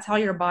 That's how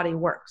your body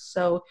works.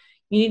 So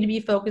you need to be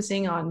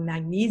focusing on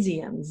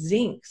magnesium,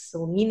 zinc,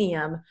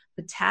 selenium,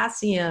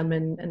 potassium,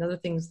 and other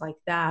things like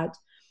that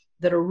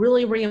are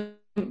really, really,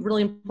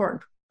 really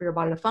important for your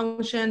body to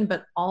function,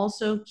 but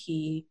also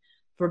key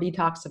for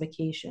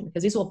detoxification,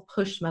 because these will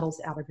push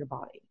metals out of your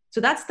body. So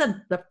that's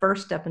the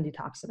first step in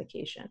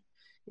detoxification,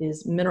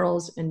 is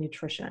minerals and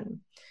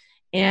nutrition.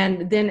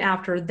 And then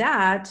after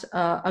that,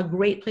 a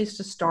great place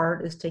to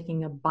start is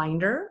taking a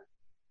binder.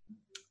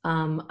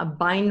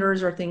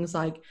 Binders are things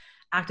like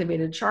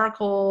activated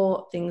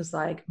charcoal, things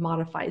like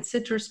modified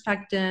citrus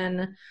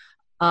pectin.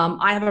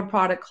 I have a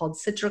product called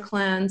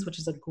CitraCleanse, which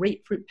is a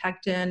grapefruit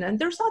pectin. And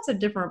there's lots of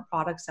different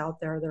products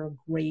out there that are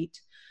great.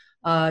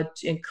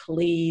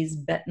 Clays,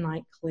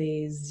 bentonite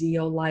clays,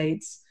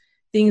 zeolites,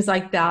 things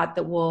like that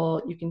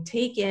you can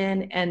take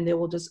in, and they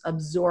will just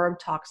absorb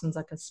toxins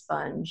like a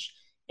sponge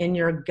in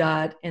your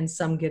gut, and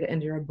some get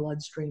into your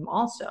bloodstream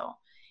also.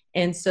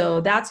 And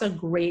so that's a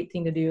great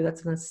thing to do.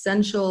 That's an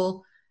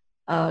essential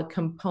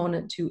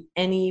component to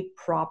any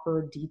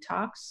proper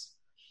detox.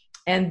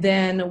 And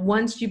then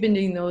once you've been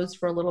doing those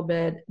for a little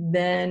bit,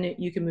 then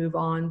you can move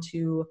on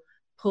to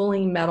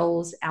pulling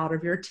metals out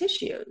of your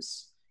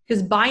tissues,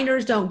 because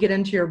binders don't get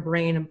into your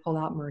brain and pull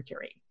out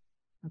mercury.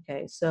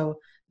 Okay, so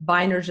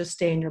binders just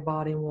stay in your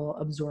body and will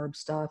absorb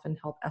stuff and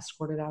help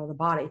escort it out of the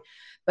body.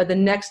 But the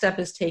next step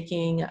is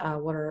taking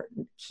what are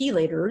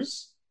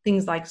chelators,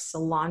 things like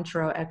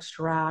cilantro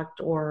extract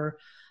or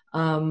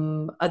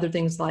other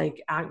things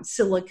like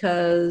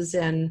silicas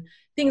and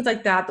things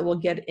like that that will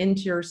get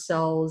into your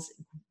cells,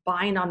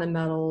 bind on the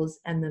metals,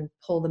 and then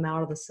pull them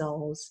out of the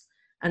cells,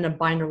 and a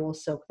binder will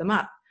soak them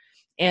up.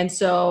 And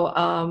so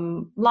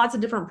lots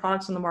of different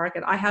products on the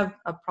market. I have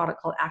a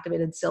product called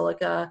Activated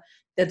Silica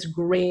that's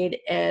great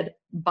at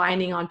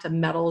binding onto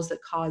metals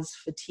that cause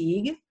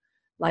fatigue,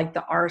 like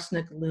the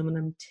arsenic,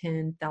 aluminum,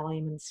 tin,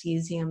 thallium, and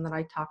cesium that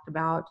I talked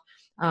about.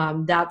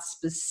 That's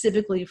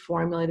specifically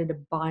formulated to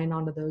bind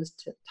onto those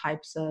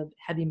types of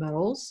heavy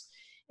metals,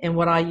 and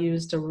what I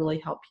use to really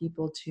help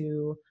people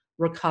to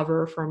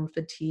recover from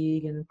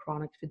fatigue and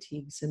chronic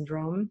fatigue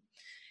syndrome.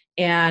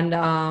 And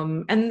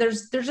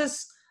there's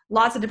just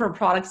lots of different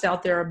products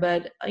out there,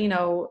 but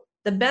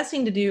the best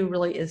thing to do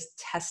really is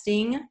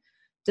testing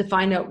to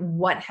find out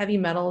what heavy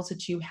metals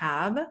that you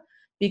have,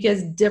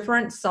 because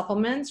different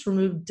supplements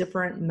remove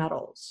different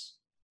metals.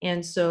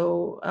 And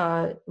so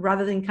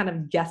rather than kind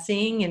of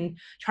guessing and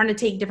trying to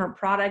take different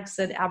products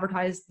that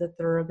advertise that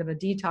they're going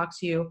to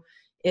detox you,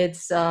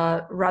 it's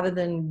rather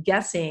than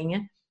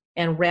guessing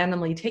and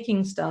randomly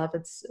taking stuff,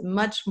 it's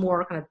much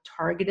more kind of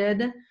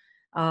targeted,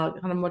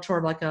 kind of much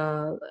more like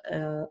a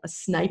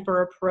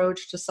sniper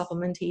approach to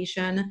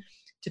supplementation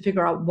to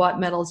figure out what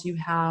metals you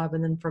have.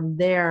 And then from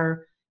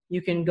there,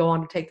 you can go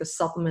on to take the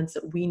supplements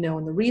that we know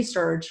in the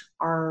research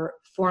are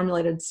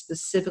formulated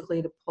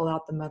specifically to pull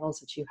out the metals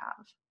that you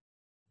have.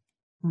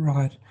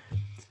 Right.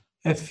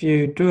 If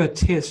you do a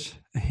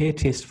hair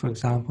test, for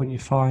example, and you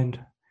find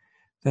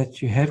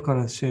that you have got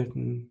a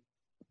certain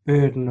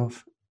burden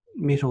of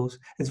metals,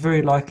 it's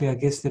very likely, I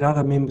guess, that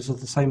other members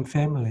of the same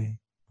family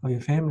or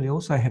your family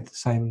also have the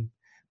same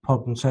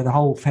problem. So the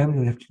whole family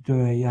would have to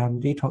do a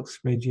detox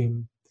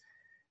regime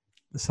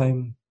the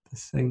same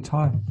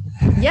time.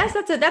 Yes,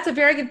 that's a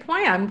very good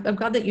point. I'm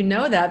glad that you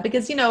know that,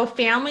 because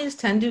families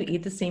tend to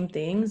eat the same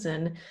things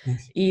and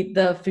eat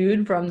the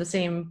food from the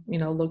same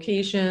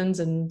locations,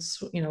 and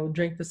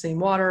drink the same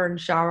water and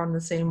shower in the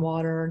same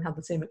water and have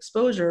the same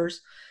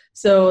exposures.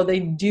 So they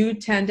do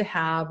tend to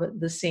have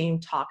the same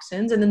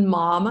toxins, and then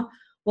mom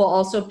will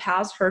also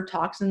pass her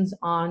toxins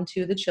on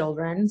to the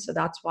children. So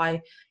that's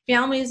why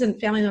families and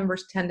family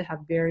members tend to have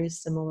very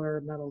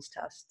similar metals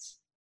tests.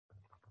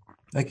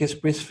 I guess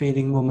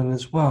breastfeeding women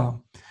as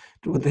well.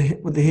 Would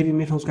the heavy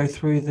metals go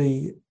through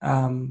the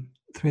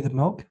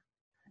milk?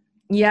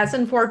 Yes,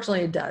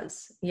 unfortunately it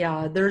does.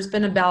 Yeah, there's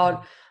been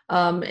about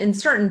in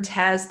certain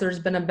tests, there's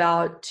been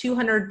about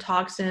 200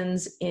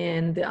 toxins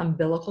in the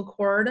umbilical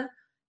cord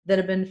that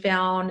have been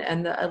found,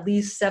 and at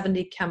least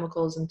 70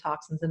 chemicals and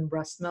toxins in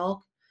breast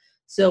milk.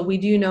 So we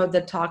do know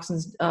that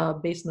toxins,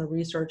 based on the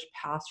research,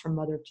 pass from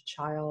mother to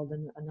child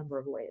in a number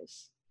of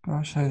ways.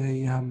 Oh, so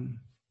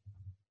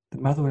the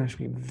mother will have to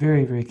be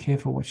very, very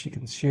careful what she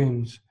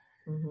consumes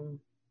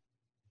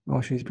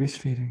while she's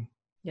breastfeeding.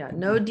 Yeah,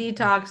 no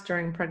detox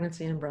during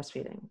pregnancy and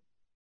breastfeeding.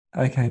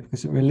 Okay,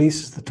 because it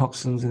releases the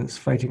toxins and it's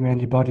floating around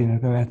your body and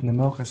it'll go out in the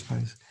milk, I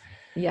suppose.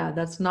 Yeah,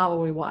 that's not what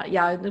we want.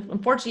 Yeah,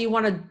 unfortunately, you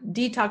want to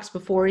detox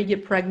before you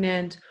get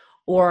pregnant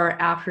or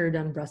after you're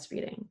done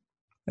breastfeeding.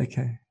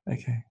 Okay.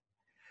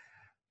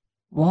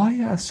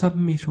 Why are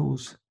some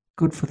metals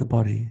good for the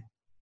body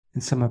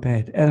and some are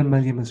bad?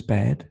 Aluminium is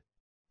bad.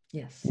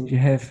 Yes. And you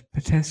have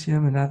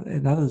potassium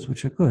and others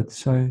which are good.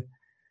 So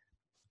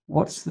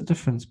what's the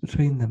difference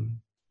between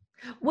them?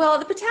 Well,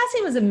 the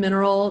potassium is a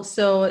mineral.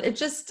 So it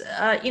just,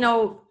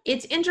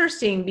 it's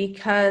interesting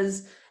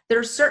because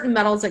there's certain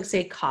metals like,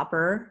 say,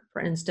 copper,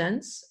 for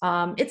instance.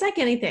 It's like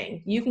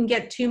anything. You can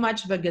get too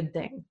much of a good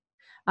thing.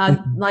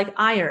 Like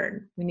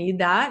iron, we need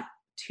that.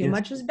 Too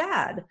much is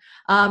bad.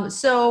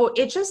 So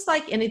it's just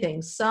like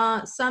anything.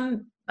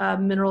 Some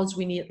minerals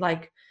we need,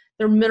 like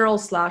they're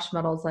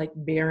mineral/metals like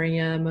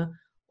barium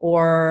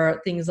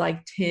or things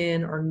like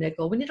tin or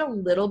nickel. We need a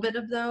little bit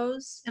of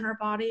those in our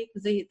body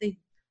because they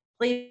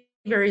play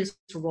various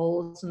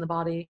roles in the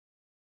body,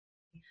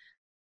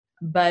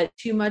 but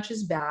too much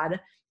is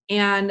bad.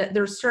 And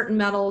there's certain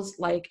metals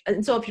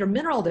and so if you're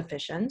mineral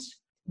deficient,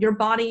 your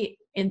body,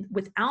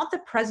 without the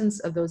presence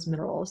of those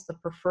minerals, the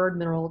preferred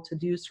mineral to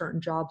do certain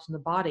jobs in the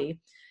body,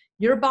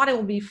 your body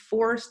will be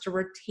forced to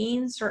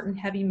retain certain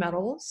heavy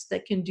metals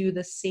that can do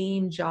the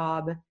same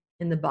job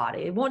in the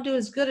body. It won't do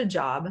as good a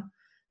job,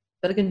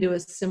 but it can do a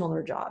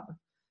similar job.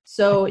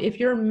 So if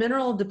you're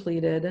mineral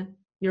depleted,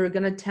 you're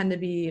going to tend to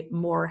be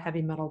more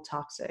heavy metal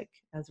toxic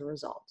as a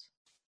result.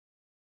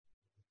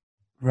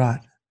 Right.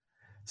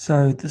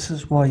 So this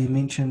is why you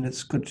mentioned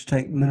it's good to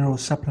take mineral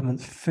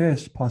supplements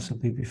first,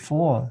 possibly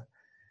before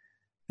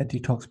a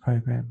detox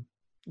program.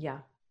 Yeah.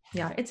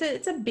 It's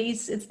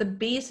the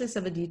basis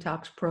of a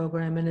detox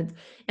program.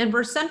 And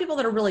for some people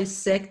that are really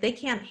sick, they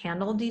can't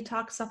handle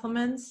detox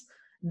supplements.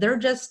 They're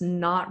just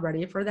not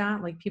ready for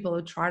that. Like people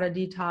who try to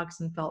detox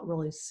and felt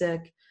really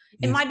sick.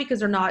 It might be because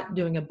they're not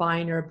doing a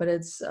binder, but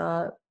it's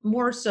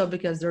more so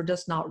because they're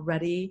just not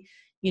ready.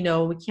 We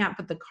can't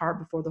put the cart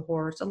before the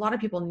horse. A lot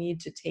of people need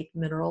to take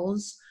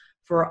minerals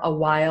for a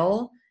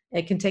while.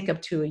 It can take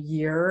up to a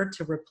year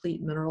to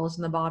replete minerals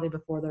in the body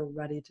before they're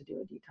ready to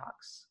do a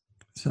detox.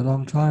 It's a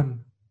long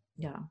time.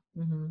 Yeah.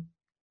 Mm-hmm.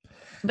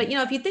 But,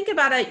 if you think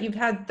about it, you've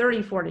had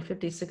 30, 40,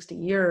 50, 60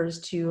 years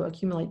to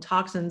accumulate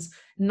toxins,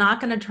 not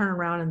going to turn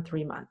around in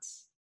 3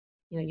 months.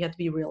 You have to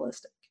be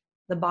realistic.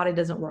 The body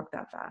doesn't work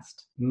that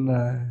fast.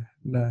 No,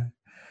 no.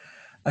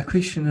 A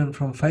question in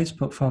from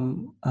Facebook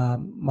from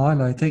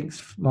Milo.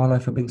 Thanks, Milo,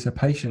 for being so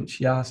patient.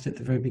 She asked at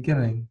the very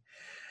beginning,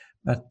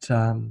 but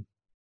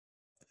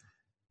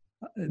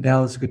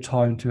now is a good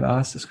time to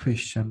ask this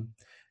question.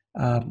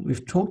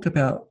 We've talked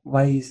about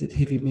ways that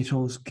heavy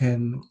metals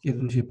can get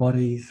into your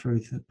body through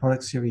the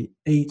products you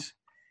eat,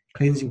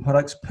 cleansing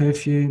products,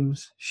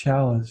 perfumes,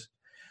 showers.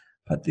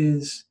 But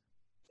there's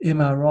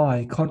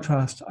MRI,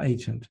 contrast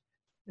agent,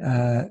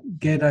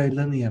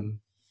 gadolinium.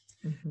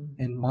 Mm-hmm.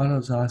 And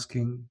Milo's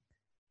asking,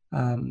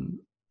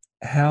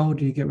 how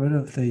do you get rid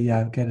of the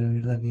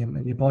gadolinium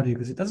in your body?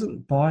 Because it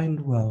doesn't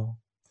bind well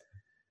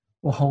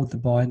or hold the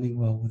binding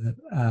well with it.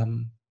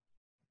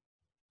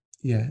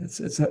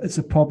 It's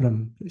a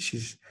problem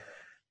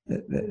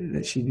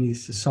that she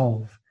needs to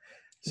solve.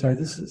 So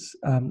this is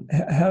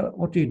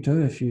what do you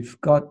do if you've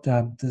got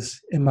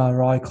this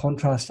MRI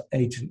contrast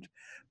agent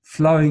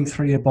flowing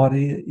through your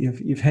body?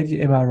 You've had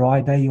your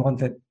MRI, now you want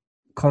that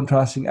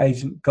contrasting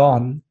agent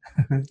gone.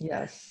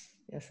 Yes.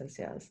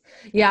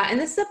 Yeah, and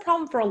this is a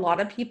problem for a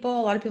lot of people.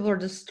 A lot of people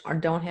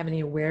don't have any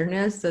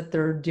awareness that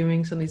they're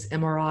doing some of these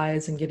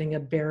MRIs and getting a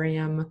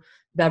barium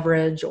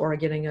beverage or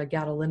getting a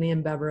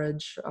gadolinium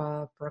beverage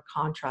for a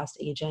contrast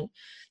agent.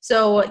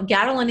 So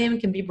gadolinium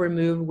can be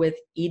removed with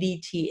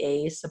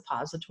EDTA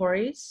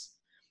suppositories.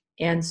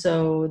 And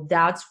so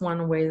that's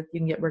one way that you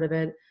can get rid of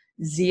it.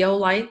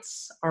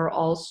 Zeolites are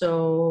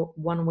also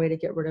one way to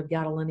get rid of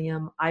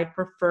gadolinium. I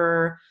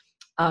prefer,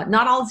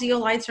 not all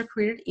zeolites are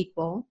created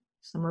equal.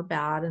 Some are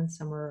bad and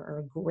some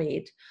are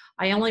great.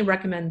 I only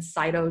recommend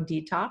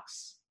Cytodetox.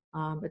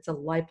 It's a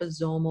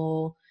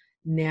liposomal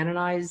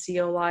nanonized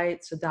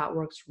zeolite, so that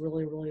works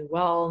really, really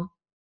well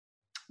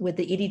with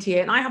the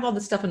EDTA. And I have all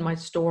this stuff in my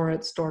store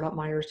at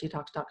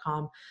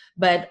store.myersdetox.com,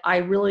 but I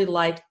really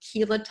like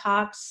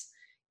Kelotox,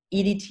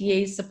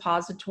 EDTA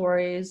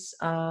suppositories.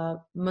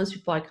 Most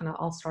people,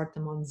 I'll start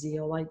them on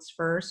zeolites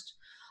first.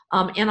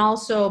 And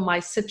also my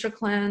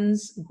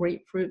CitraCleanse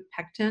grapefruit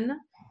pectin.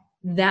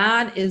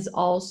 That is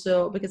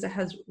also, because it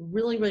has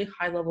really, really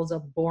high levels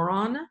of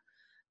boron.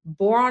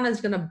 Boron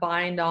is going to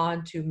bind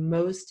on to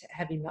most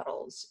heavy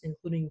metals,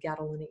 including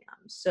gadolinium.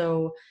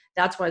 So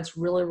that's why it's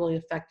really, really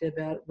effective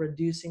at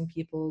reducing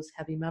people's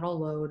heavy metal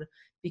load,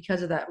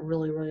 because of that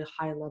really, really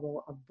high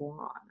level of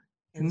boron.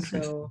 And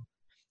so,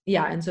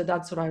 and so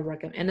that's what I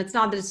recommend. And it's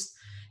not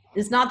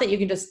that you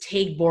can just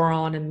take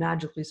boron and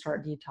magically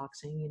start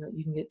detoxing.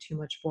 You can get too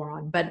much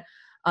boron, but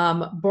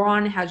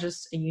boron has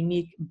just a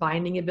unique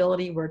binding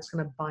ability where it's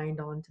going to bind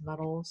onto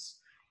metals.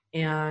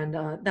 And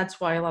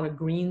that's why a lot of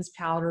greens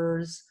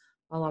powders,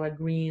 a lot of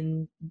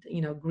green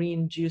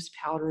juice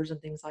powders and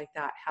things like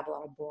that have a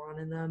lot of boron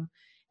in them.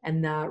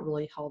 And that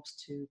really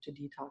helps to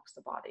detox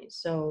the body.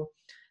 So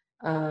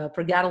for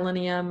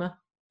gadolinium,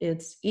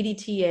 it's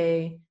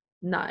EDTA.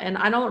 And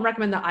I don't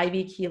recommend the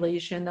IV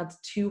chelation. That's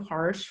too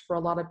harsh for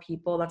a lot of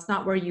people. That's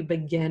not where you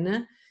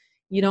begin.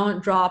 You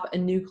don't drop a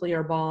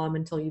nuclear bomb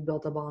until you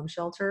built a bomb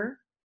shelter.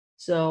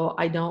 So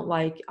I don't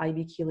like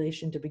IV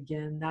chelation to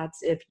begin.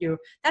 That's if you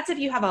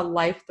have a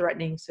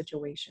life-threatening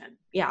situation.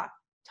 Yeah,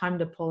 time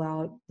to pull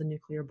out the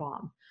nuclear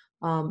bomb.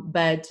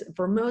 But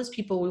for most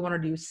people, we want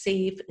to do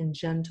safe and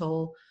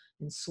gentle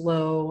and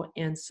slow.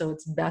 And so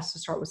it's best to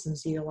start with some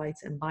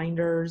zeolites and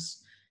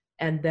binders.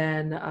 And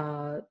then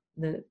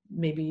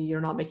maybe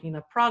you're not making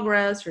enough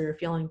progress or you're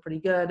feeling pretty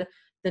good,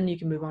 then you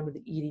can move on to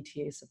the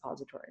EDTA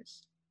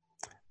suppositories.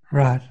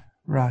 Right.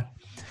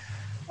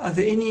 Are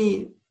there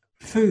any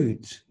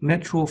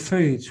natural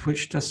foods,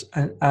 which just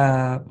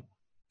have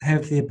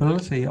the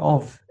ability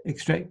of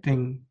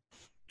extracting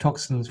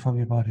toxins from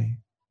your body?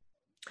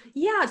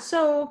 Yeah,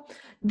 so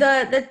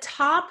the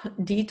top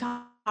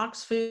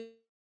detox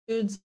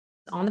foods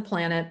on the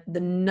planet, the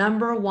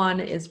number one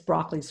is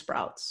broccoli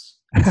sprouts.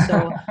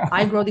 So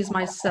I grow these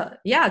myself.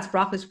 Yeah, it's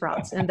broccoli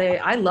sprouts, and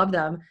I love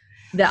them.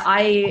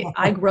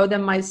 I grow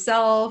them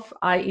myself.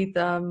 I eat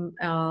them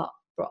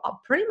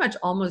pretty much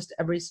almost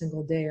every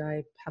single day.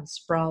 I have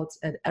sprouts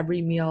at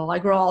every meal. I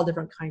grow all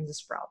different kinds of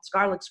sprouts,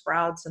 garlic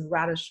sprouts and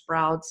radish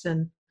sprouts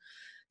and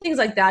things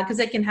like that, because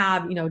they can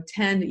have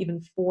 10 to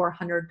even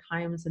 400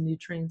 times the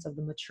nutrients of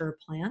the mature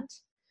plant.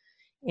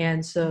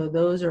 And so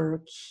those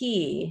are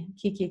key.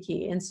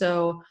 And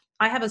so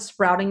I have a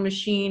sprouting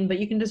machine, but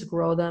you can just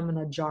grow them in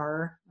a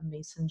jar, a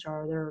mason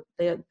jar.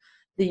 You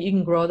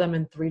can grow them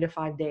in 3 to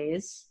 5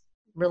 days,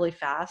 really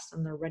fast,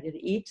 and they're ready to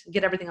eat.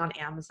 Get everything on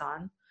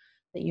Amazon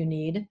that you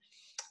need.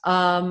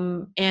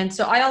 And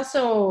so I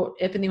also,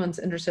 if anyone's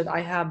interested,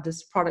 I have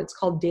this product. It's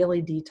called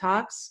Daily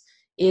Detox.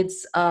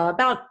 It's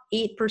about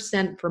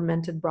 8%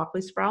 fermented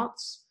broccoli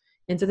sprouts.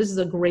 And so this is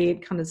a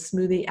great kind of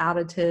smoothie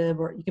additive,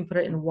 or you can put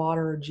it in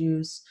water or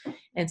juice.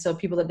 And so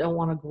people that don't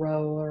want to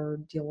grow or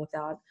deal with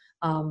that,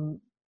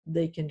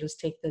 they can just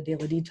take the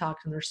Daily Detox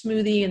in their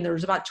smoothie. And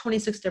there's about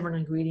 26 different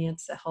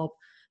ingredients that help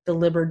the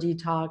liver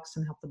detox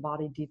and help the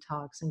body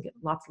detox and get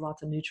lots and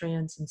lots of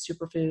nutrients and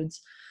superfoods.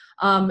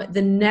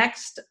 The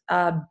next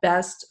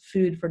best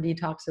food for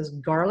detox is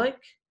garlic.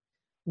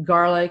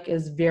 Garlic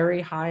is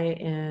very high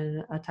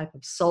in a type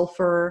of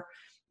sulfur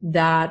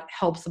that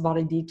helps the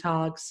body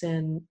detox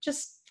and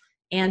just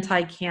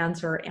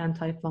anti-cancer,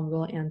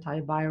 antifungal,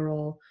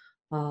 antiviral,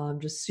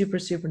 just super,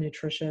 super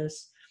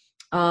nutritious.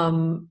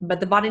 But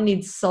the body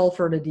needs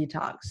sulfur to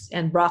detox,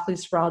 and broccoli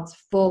sprouts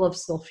full of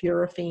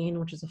sulforaphane,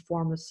 which is a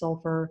form of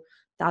sulfur.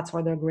 That's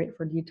why they're great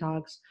for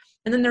detox.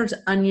 And then there's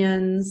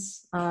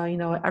onions.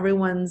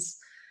 Everyone's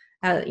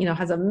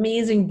has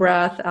amazing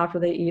breath after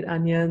they eat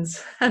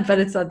onions, but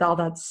it's all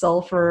that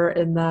sulfur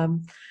in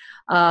them.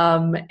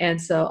 And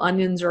so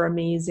onions are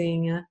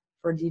amazing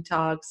for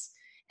detox.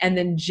 And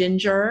then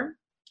ginger,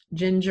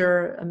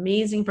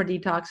 amazing for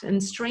detox.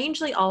 And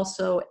strangely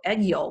also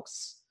egg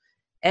yolks.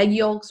 Egg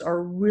yolks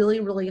are really,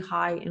 really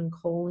high in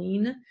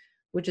choline,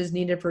 which is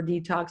needed for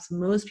detox.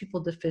 Most people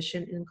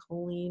deficient in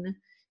choline,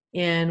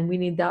 and we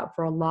need that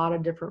for a lot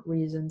of different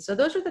reasons. So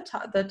those are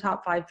the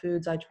top 5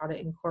 foods I try to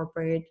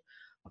incorporate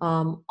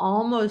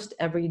almost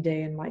every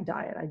day in my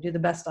diet. I do the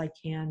best I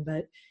can,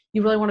 but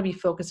you really want to be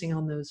focusing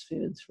on those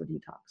foods for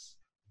detox.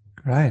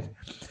 Great.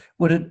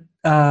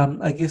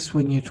 I guess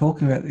when you're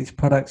talking about these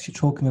products, you're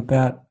talking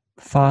about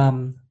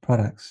farm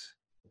products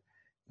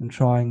and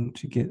trying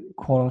to get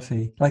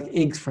quality, like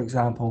eggs, for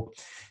example.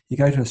 You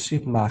go to a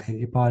supermarket,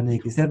 you buy an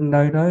egg. Is that a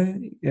no-no?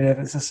 If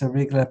it's just a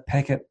regular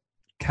packet,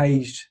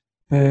 caged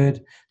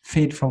bird,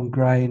 fed from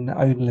grain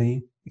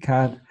only, you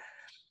can't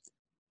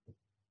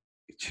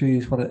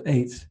choose what it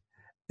eats.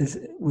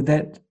 Would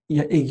that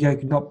egg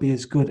yolk not be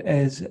as good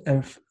as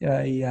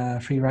a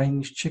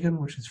free-range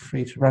chicken, which is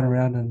free to run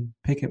around and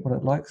pick at what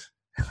it likes?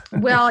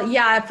 Well,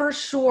 yeah, for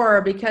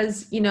sure,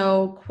 because,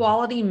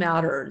 quality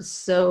matters.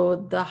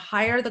 So the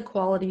higher the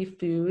quality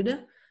food,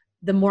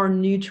 the more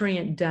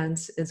nutrient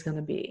dense it's going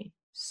to be.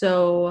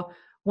 So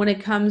when it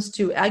comes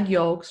to egg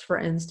yolks, for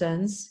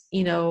instance,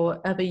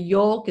 if a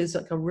yolk is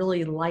like a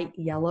really light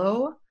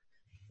yellow,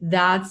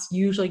 that's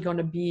usually going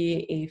to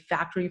be a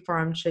factory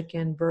farm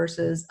chicken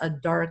versus a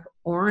dark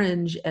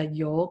orange egg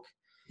yolk.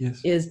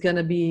 Yes. Is going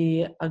to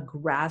be a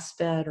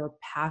grass-fed or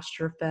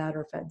pasture-fed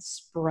or fed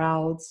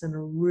sprouts and a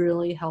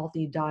really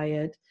healthy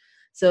diet.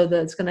 So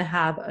that it's going to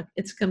have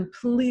it's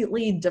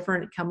completely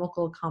different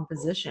chemical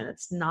composition.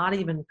 It's not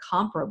even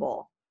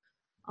comparable.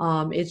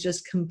 It's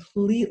just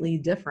completely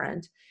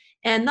different.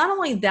 And not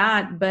only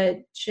that,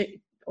 but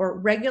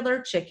regular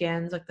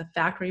chickens, like the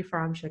factory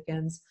farm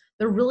chickens,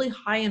 they're really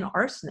high in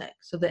arsenic.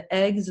 So the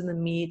eggs and the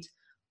meat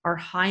are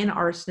high in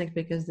arsenic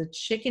because the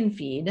chicken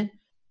feed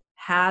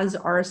has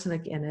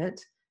arsenic in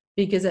it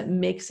because it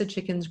makes the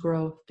chickens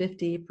grow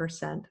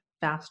 50%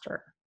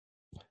 faster.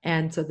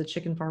 And so the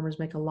chicken farmers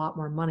make a lot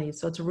more money.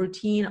 So it's a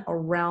routine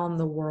around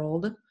the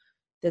world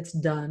that's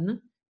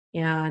done.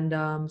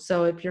 And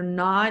so if you're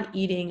not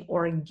eating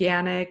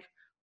organic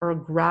or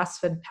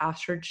grass-fed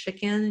pastured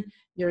chicken,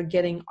 you're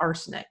getting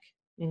arsenic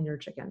in your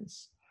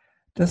chickens.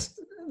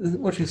 Just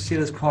what you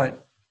said is quite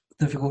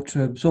difficult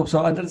to absorb.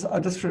 So I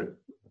just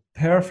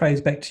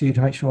paraphrase back to you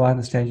to make sure I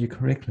understand you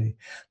correctly.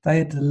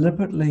 They are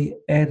deliberately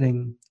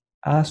adding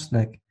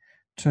arsenic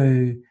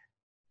to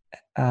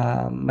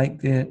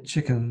make their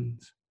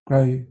chickens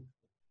grow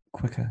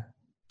quicker.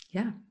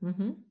 Yeah.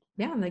 Mm-hmm.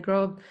 Yeah. And they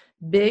grow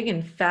big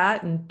and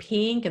fat and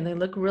pink and they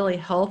look really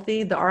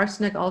healthy. The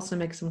arsenic also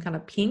makes them kind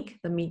of pink,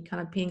 the meat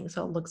kind of pink,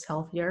 so it looks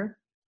healthier,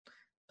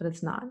 but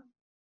it's not.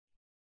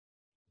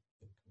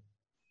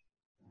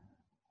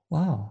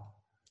 Wow.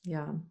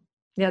 Yeah.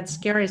 Yeah, it's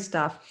scary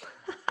stuff.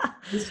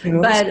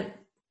 But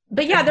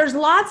But yeah, there's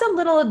lots of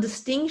little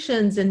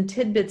distinctions and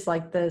tidbits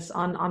like this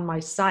on my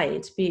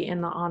site,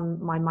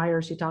 on my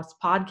Myers Detox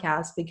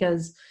podcast,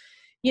 because,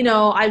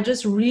 I've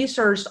just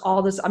researched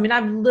all this. I mean,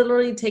 I've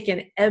literally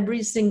taken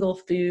every single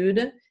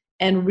food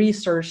and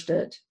researched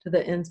it to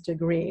the nth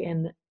degree,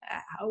 and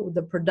how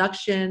the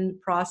production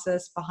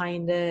process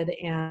behind it,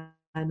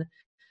 and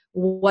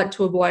what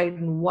to avoid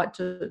and what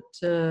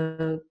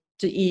to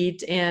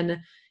eat. And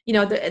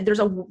there's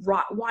a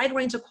wide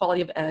range of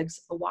quality of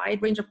eggs, a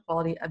wide range of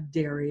quality of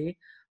dairy,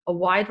 a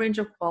wide range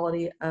of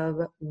quality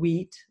of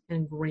wheat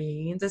and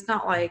grains. It's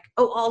not like,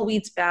 all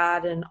wheat's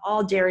bad and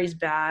all dairy's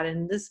bad.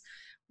 And this,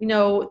 you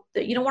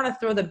don't want to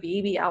throw the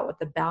baby out with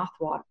the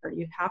bathwater.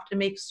 You have to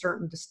make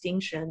certain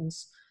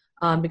distinctions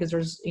because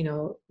there's,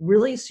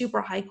 really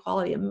super high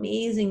quality,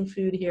 amazing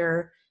food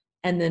here,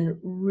 and then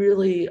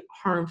really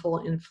harmful,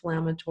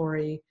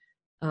 inflammatory,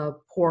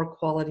 poor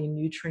quality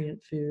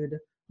nutrient food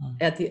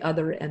at the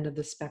other end of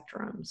the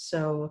spectrum.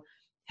 So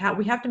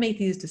we have to make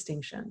these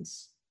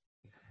distinctions.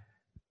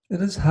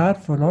 It is hard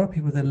for a lot of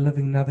people that are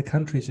living in other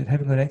countries that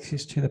haven't got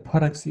access to the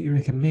products that you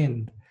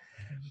recommend.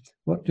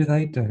 What do?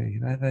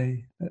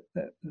 They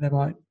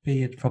might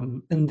be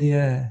from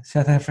India,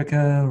 South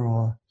Africa,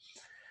 or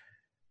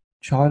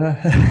China,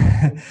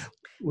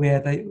 where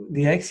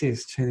the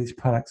access to these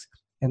products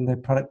and the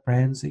product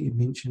brands that you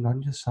mentioned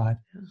on your site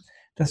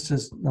just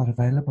is not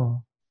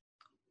available.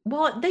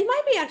 Well, they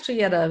might be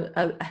actually at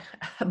a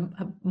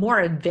more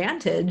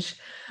advantage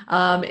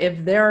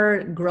if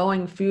they're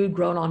growing food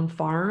grown on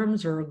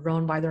farms or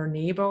grown by their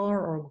neighbor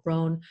or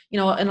grown, in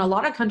a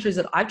lot of countries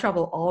that I've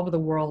traveled all over the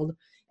world,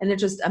 and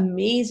it's just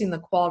amazing the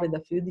quality of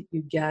the food that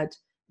you get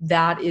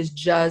that is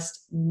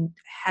just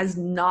has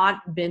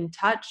not been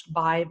touched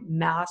by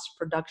mass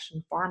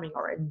production farming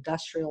or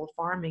industrial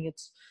farming.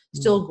 It's Mm,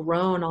 still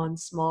grown on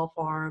small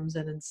farms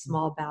and in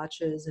small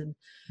batches. And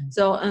mm.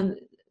 so, and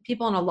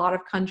people in a lot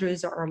of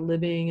countries that are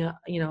living,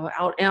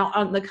 out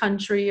in the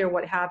country or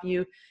what have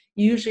you,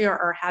 usually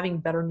are having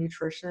better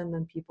nutrition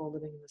than people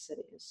living in the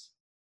cities.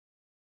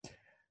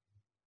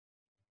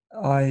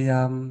 I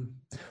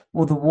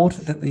well, the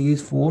water that they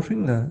use for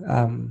watering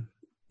the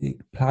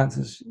plants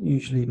is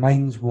usually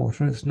mains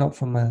water. It's not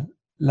from a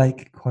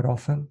lake quite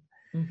often.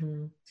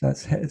 Hmm. So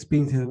it's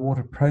been through the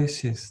water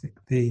process,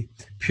 the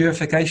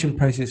purification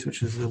process,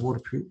 which is the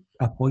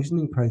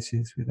poisoning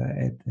process, where they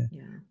add the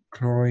Yeah.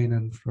 chlorine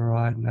and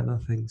fluoride and other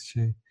things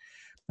to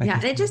make Yeah,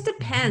 it. and it just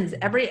depends.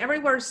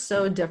 Everywhere's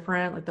so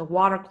different, like the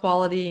water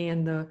quality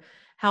and the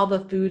how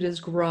the food is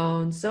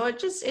grown. So it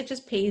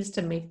just pays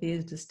to make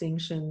these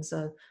distinctions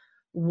of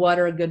what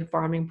are good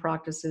farming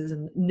practices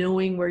and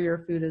knowing where your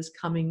food is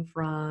coming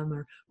from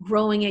or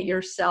growing it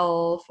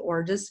yourself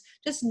or just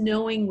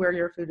knowing where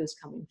your food is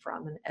coming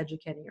from and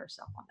educating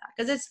yourself on that.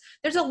 Because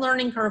there's a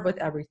learning curve with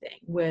everything,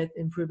 with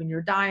improving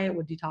your diet,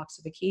 with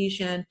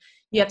detoxification.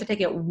 You have to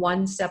take it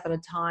one step at a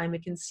time.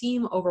 It can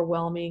seem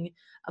overwhelming,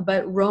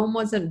 but Rome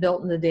wasn't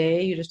built in a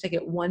day. You just take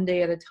it one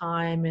day at a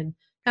time and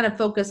kind of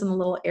focus on the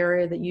little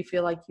area that you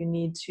feel like you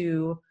need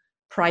to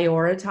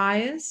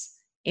prioritize.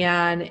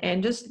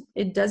 And just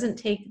it doesn't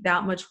take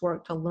that much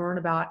work to learn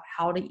about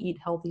how to eat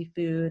healthy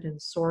food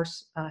and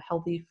source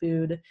healthy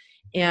food,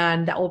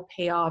 and that will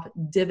pay off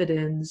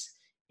dividends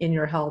in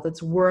your health.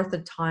 It's worth the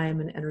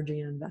time and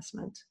energy and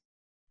investment.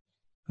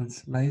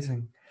 That's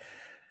amazing.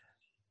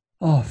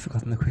 Oh, I've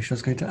forgotten the question I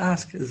was going to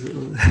ask. It's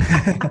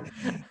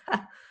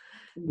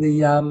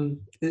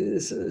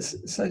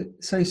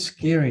so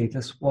scary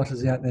just what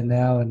is out there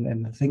now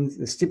and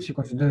the steps you've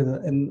got to do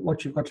and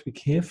what you've got to be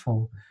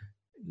careful,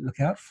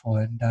 look out for,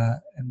 and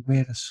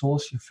where to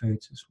source your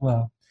foods as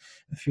well.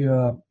 If you're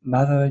a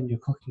mother and you're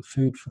cooking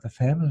food for the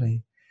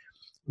family,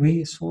 where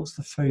you source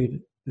the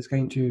food is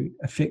going to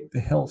affect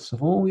the health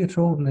of all your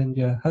children and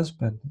your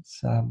husband.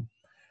 It's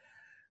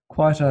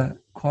quite a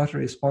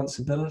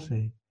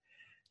responsibility.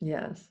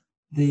 Yes.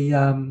 The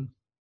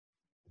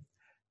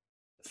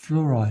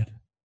fluoride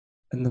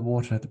in the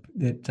water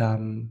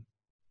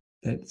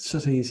that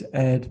cities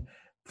add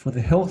for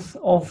the health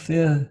of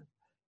their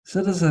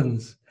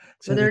citizens.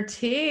 For So their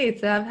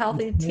teeth, to have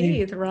healthy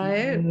teeth,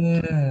 right?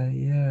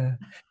 yeah.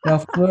 Now,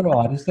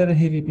 fluoride, is that a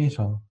heavy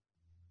metal?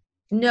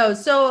 No,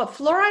 so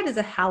fluoride is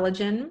a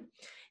halogen,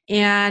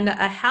 and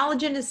a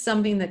halogen is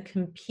something that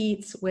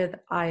competes with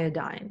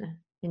iodine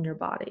in your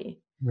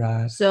body.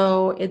 Right.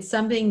 So it's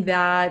something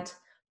that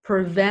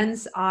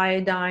prevents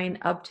iodine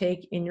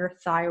uptake in your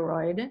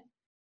thyroid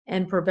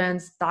and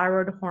prevents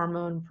thyroid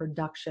hormone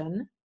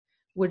production,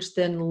 which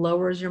then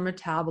lowers your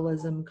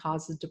metabolism,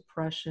 causes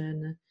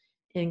depression,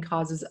 and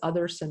causes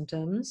other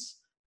symptoms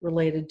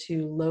related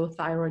to low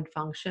thyroid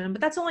function.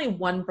 But that's only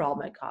one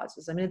problem it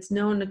causes. I mean, it's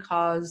known to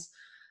cause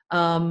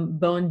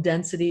bone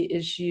density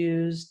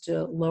issues,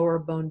 to lower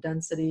bone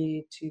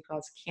density, to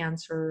cause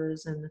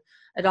cancers, and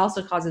it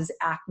also causes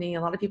acne.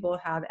 A lot of people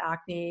have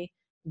acne,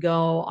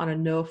 go on a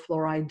no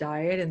fluoride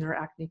diet, and their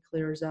acne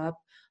clears up.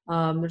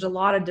 There's a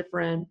lot of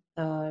different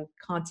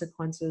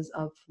consequences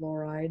of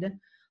fluoride,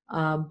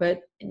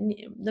 but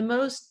the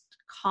most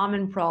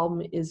common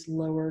problem is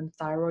lowered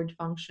thyroid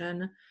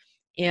function.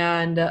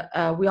 And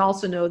we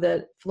also know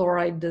that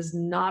fluoride does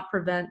not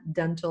prevent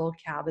dental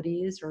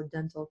cavities or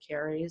dental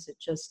caries. It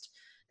just,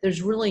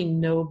 there's really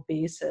no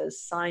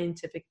basis,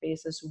 scientific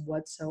basis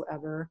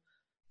whatsoever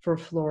for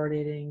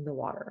fluoridating the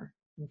water,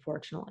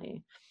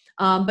 unfortunately.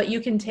 But you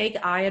can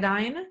take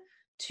iodine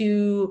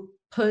to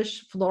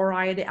push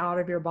fluoride out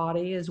of your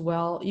body as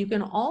well. You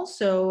can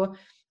also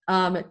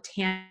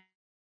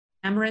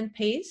tamarind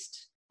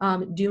paste.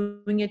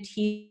 Doing a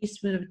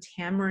teaspoon of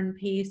tamarind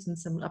paste in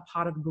a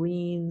pot of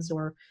greens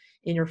or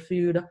in your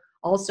food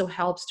also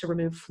helps to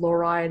remove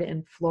fluoride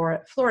and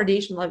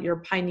fluoridation of your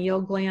pineal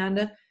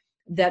gland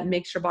that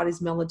makes your body's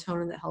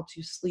melatonin that helps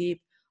you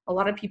sleep. A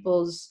lot of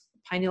people's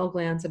pineal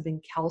glands have been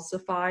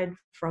calcified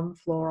from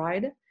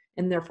fluoride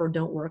and therefore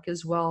don't work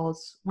as well.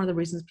 It's one of the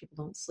reasons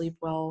people don't sleep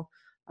well.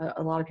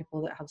 A lot of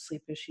people that have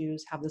sleep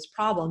issues have this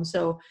problem.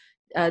 So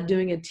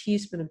doing a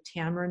teaspoon of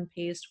tamarind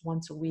paste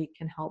once a week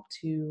can help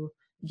to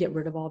get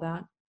rid of all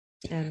that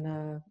and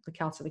the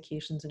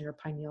calcifications in your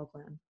pineal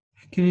gland.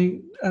 Can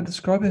you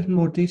describe it in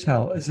more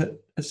detail? Is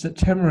it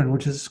tamarind,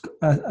 which is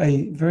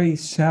a very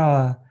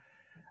sour?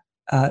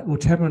 Well,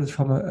 tamarind is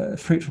from a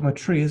fruit from a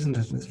tree, isn't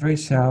it? It's very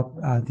sour.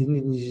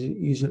 Then you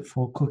use it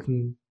for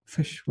cooking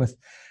fish with.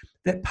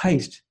 That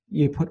paste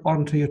you put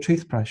onto your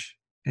toothbrush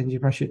and you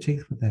brush your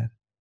teeth with that.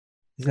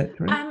 Is that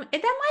correct?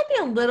 That might be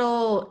a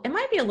little. It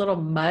might be a little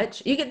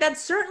much. You get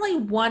that's certainly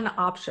one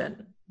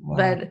option. Wow.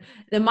 but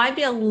it might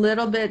be a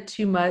little bit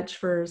too much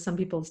for some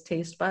people's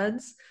taste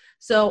buds.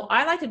 So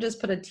I like to just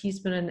put a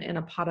teaspoon in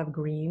a pot of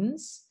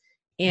greens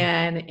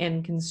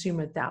and consume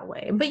it that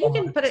way. But you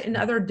can put it in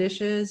other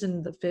dishes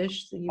and the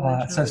fish that you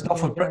mentioned. So it's not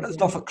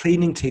for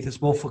cleaning teeth,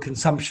 it's more for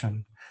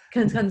consumption.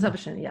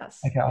 Consumption, yes.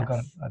 Okay, I yes. got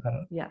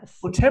it. Yes.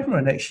 Well,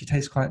 tamarind actually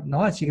tastes quite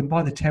nice. You can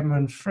buy the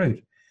tamarind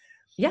fruit.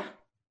 Yeah.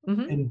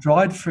 Mm-hmm. And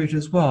dried fruit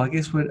as well. I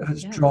guess if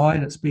it's dry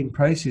and it's been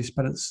processed,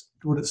 but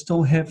would it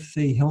still have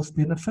the health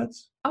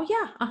benefits? Oh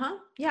yeah,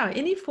 yeah.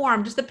 Any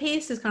form, just the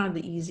paste is kind of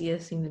the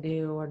easiest thing to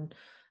do and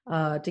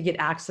to get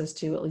access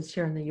to, at least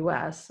here in the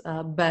U.S.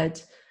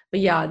 But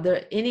yeah,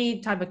 any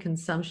type of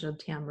consumption of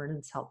tamarind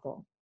is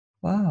helpful.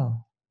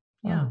 Wow.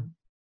 Yeah.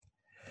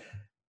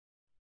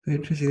 Very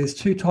interesting. There's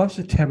two types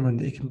of tamarind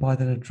that you can buy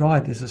that are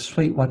dried. There's a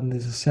sweet one and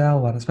there's a sour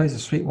one. I suppose the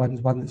sweet one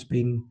is one that's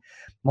been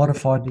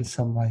modified in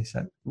some way,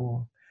 so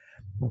more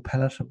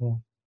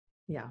palatable.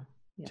 Yeah.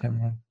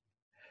 Tamarind.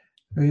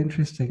 Very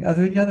interesting. Are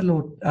there any other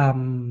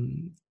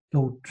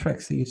little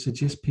tricks that you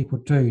suggest people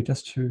do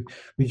just to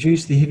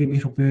reduce the heavy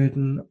metal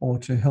burden or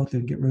to help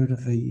them get rid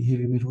of the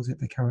heavy metals that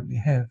they currently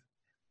have?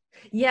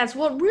 Yes,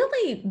 well,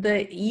 really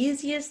the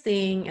easiest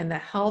thing and the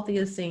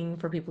healthiest thing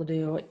for people to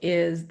do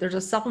is there's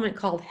a supplement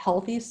called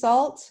Healthy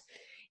Salt.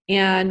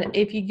 And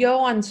if you go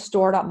on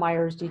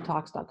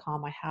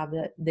store.myersdetox.com, I have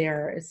it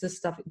there. It's this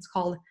stuff, it's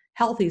called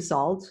Healthy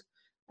Salt.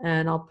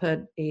 And I'll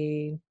put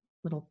a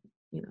little,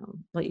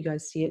 let you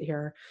guys see it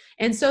here.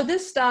 And so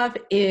this stuff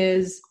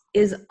is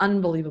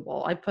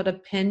unbelievable. I put a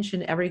pinch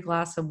in every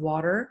glass of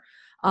water.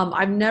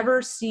 I've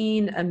never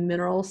seen a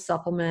mineral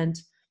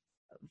supplement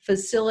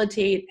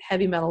facilitate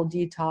heavy metal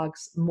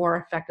detox more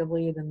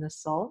effectively than this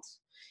salt.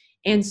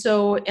 And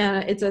so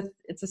it's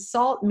a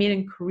salt made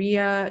in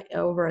Korea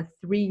over a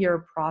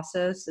 3-year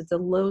process. It's a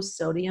low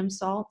sodium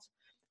salt.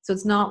 So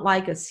it's not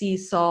like a sea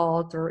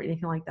salt or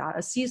anything like that.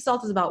 A sea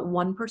salt is about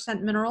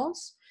 1%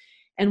 minerals.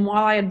 And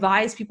while I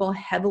advise people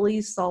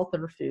heavily salt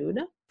their food,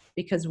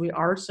 because we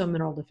are so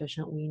mineral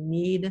deficient, we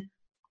need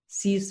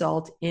sea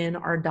salt in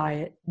our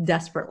diet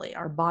desperately.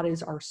 Our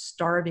bodies are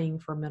starving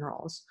for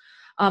minerals.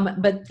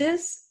 But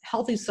this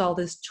healthy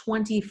salt is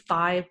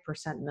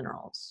 25%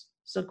 minerals.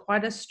 So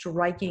quite a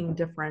striking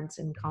difference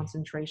in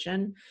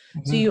concentration.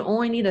 Mm-hmm. So you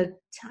only need a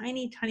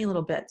tiny, tiny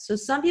little bit. So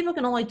some people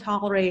can only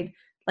tolerate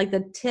like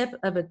the tip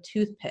of a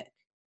toothpick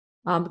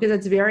because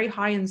it's very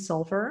high in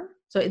sulfur.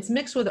 So it's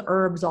mixed with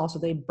herbs also.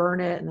 They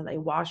burn it and then they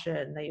wash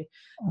it and they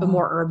put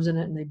more herbs in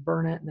it and they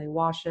burn it and they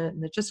wash it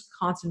and it's just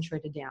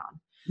concentrated down.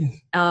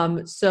 Yes.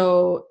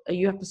 So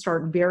you have to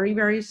start very,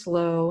 very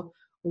slow,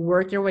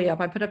 work your way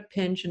up. I put a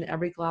pinch in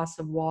every glass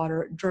of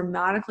water. It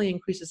dramatically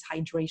increases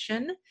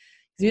hydration.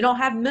 If you don't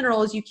have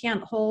minerals, you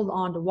can't hold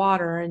on to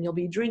water and you'll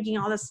be drinking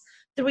all this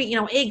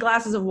 8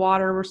 glasses of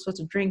water we're supposed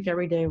to drink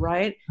every day,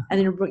 right? And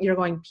then you're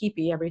going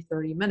pee-pee every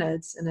 30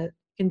 minutes and it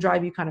can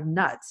drive you kind of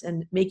nuts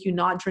and make you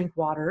not drink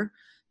water.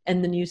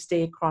 And then you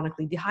stay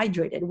chronically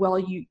dehydrated. Well,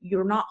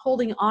 you're not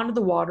holding on to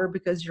the water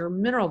because you're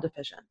mineral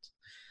deficient.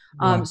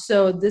 Right.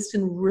 So this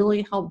can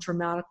really help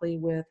dramatically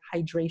with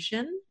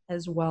hydration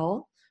as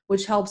well,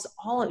 which helps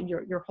all of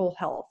your whole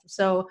health.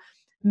 So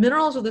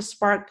minerals are the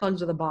spark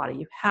plugs of the body.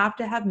 You have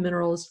to have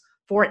minerals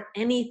for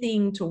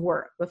anything to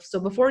work. So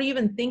before you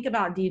even think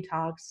about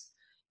detox,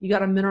 you got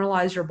to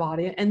mineralize your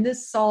body. And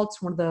this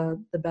salt's one of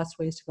the best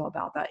ways to go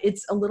about that.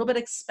 It's a little bit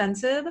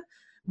expensive,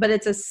 but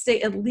it's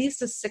at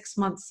least a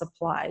 6-month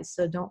supply.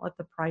 So don't let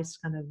the price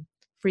kind of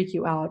freak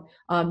you out.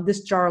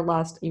 This jar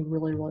lasts a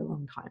really, really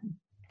long time.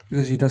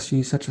 Because you just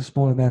use such a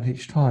small amount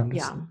each time.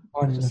 Yeah,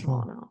 just a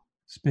small amount.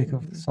 Speak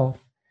of the salt.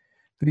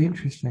 Pretty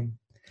interesting.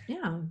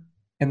 Yeah.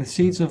 And the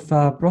seeds of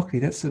broccoli,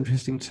 that's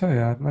interesting too.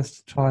 I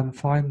must try and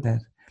find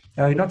that.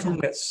 Now, you're not talking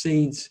about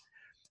seeds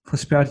for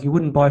sprouting. You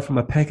wouldn't buy from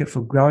a packet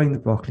for growing the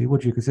broccoli,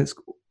 would you? Because that's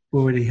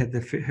already had the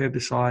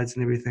herbicides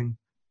and everything.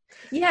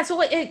 Yeah, so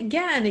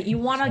again, you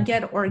want to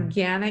get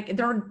organic.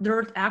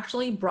 They're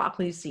actually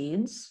broccoli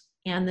seeds,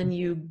 and then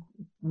you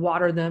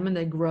water them and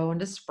they grow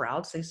into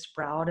sprouts. They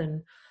sprout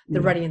and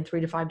they're ready in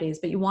 3 to 5 days.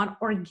 But you want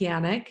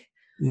organic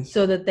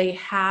so that they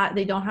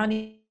don't have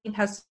any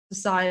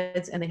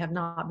pesticides and they have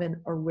not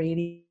been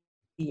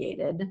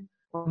irradiated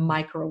or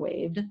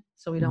microwaved.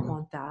 So we don't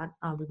want that.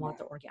 We want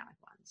the organic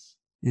ones.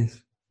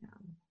 Yes. Yeah.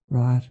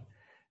 Right.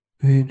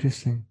 Very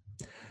interesting.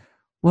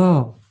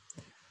 Well,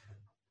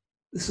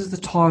 this is the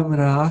time when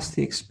I ask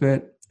the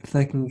expert if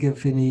they can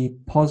give any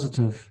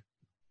positive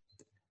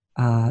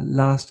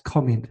last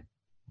comment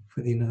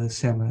for the end of the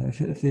summer.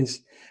 If there's,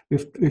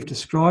 we've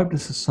described a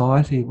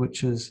society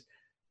which is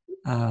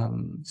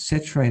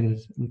saturated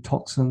in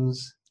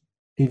toxins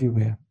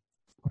everywhere.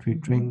 What we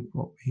drink,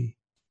 what we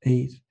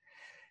eat,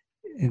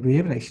 and we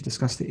haven't actually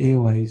discussed the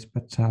airways,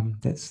 but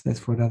that's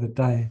for another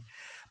day.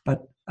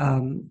 But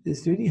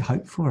is there any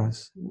hope for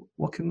us?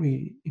 What can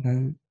we,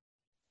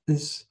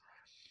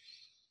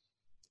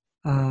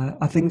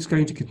 are things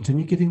going to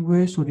continue getting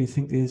worse, or do you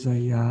think there's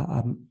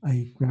a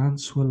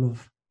groundswell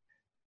of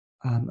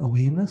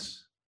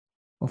awareness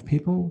of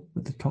people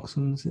with the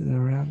toxins that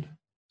are around?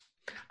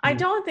 I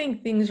don't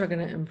think things are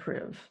going to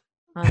improve.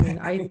 I mean,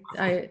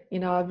 let's just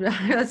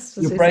You're say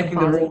something breaking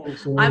the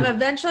positive. rules I'm already.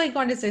 eventually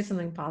going to say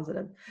something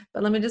positive,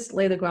 but let me just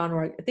lay the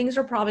groundwork. Things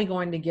are probably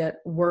going to get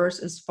worse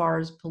as far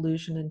as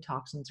pollution and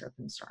toxins are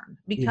concerned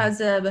Yeah.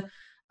 because of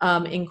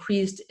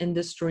increased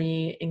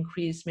industry,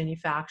 increased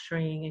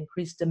manufacturing,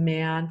 increased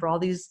demand for all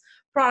these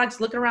products.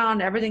 Look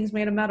around, everything's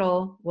made of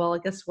metal. Well,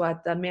 guess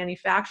what? The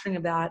manufacturing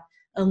of that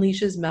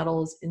unleashes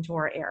metals into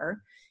our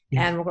air.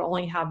 Yes. And we're going to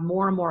only have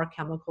more and more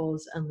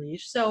chemicals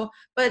unleashed. So,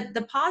 but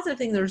the positive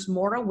thing, there's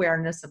more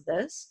awareness of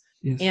this.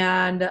 Yes.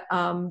 And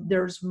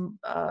there's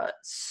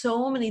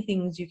so many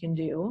things you can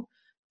do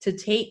to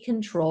take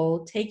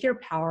control, take your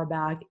power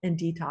back, and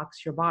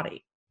detox your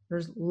body.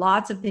 There's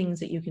lots of things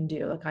that you can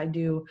do. Like I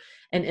do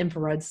an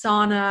infrared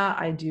sauna,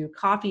 I do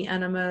coffee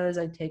enemas,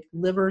 I take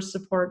liver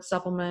support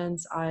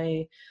supplements,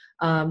 I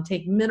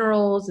take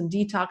minerals and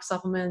detox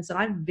supplements, and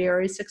I've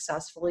very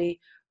successfully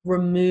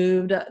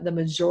removed the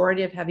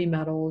majority of heavy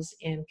metals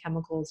and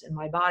chemicals in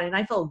my body. And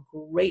I feel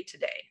great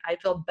today. I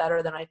feel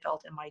better than I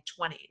felt in my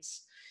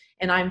 20s.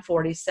 And I'm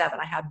 47.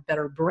 I have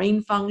better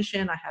brain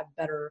function. I have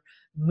better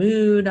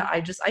mood.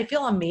 I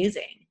feel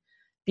amazing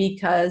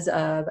because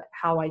of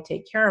how I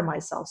take care of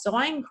myself. So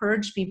I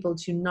encourage people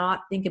to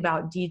not think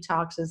about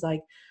detox as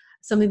like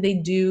something they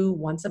do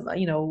once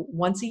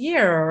a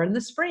year or in the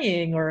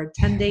spring or a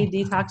 10-day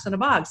detox in a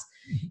box.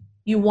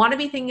 You want to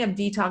be thinking of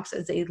detox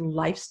as a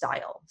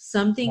lifestyle,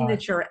 something Right.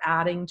 that you're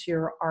adding to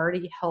your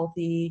already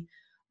healthy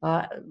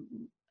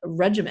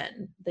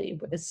regimen.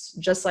 It's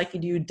just like you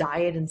do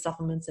diet and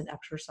supplements and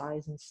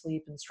exercise and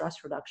sleep and stress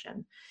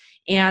reduction.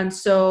 And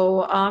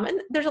so,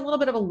 and there's a little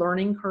bit of a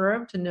learning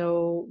curve to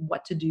know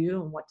what to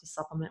do and what to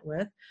supplement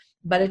with,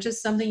 but it's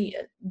just something,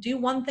 do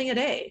one thing a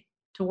day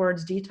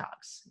towards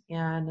detox.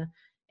 And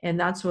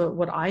that's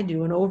what I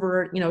do. And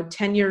over,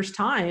 10 years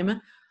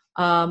time,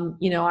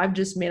 I've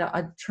just made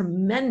a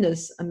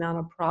tremendous amount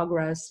of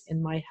progress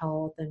in my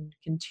health and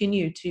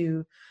continue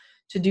to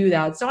do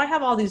that. So I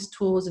have all these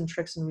tools and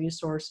tricks and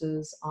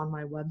resources on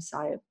my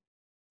website.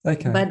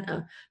 Okay.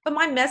 But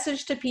my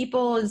message to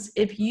people is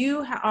if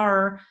you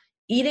are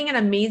eating an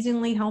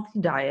amazingly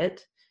healthy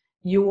diet,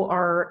 you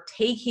are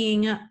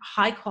taking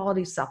high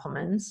quality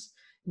supplements,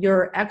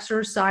 you're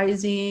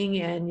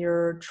exercising and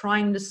you're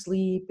trying to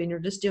sleep and you're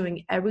just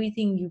doing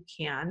everything you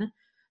can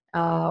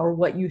or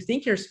what you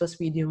think you're supposed to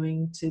be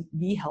doing to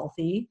be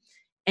healthy,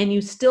 and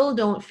you still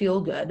don't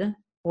feel good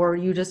or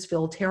you just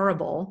feel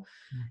terrible,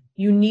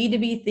 you need to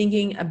be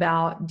thinking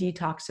about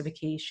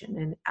detoxification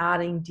and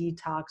adding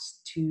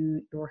detox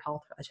to your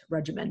health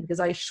regimen. Because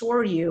I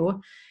assure you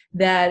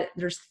that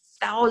there's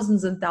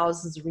thousands and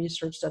thousands of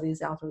research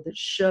studies out there that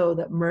show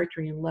that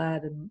mercury and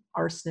lead and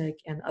arsenic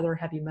and other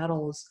heavy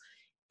metals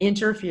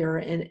interfere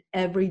in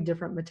every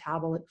different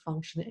metabolic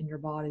function in your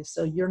body.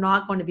 So you're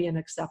not going to be an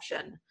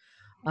exception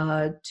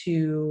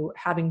to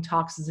having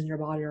toxins in your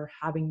body or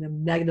having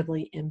them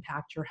negatively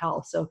impact your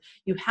health. So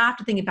you have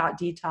to think about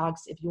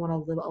detox if you want to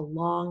live a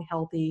long,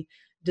 healthy,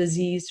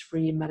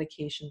 disease-free,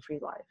 medication-free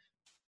life.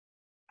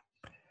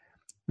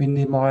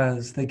 Wendy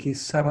Myers, thank you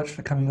so much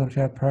for coming onto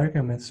our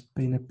program. It's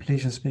been a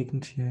pleasure speaking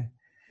to you.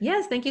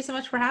 Yes, thank you so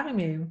much for having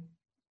me.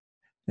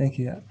 Thank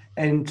you.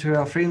 And to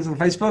our friends on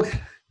Facebook,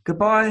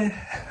 goodbye.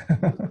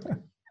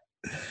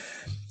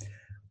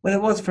 Well,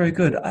 it was very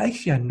good.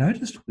 Actually, I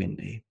noticed,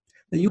 Wendy,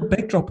 that your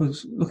backdrop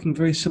is looking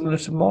very similar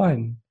to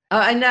mine. Oh,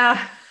 I know.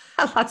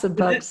 Lots of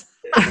bugs.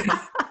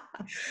 I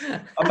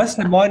must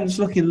say mine is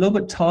looking a little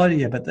bit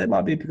tidier, but that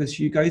might be because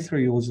you go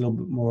through yours a little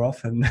bit more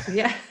often.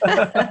 Yeah.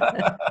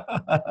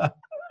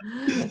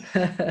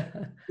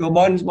 Well,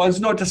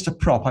 mine's not just a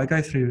prop. I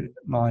go through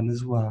mine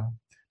as well.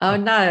 Oh,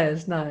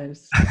 nice.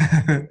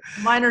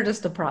 Mine are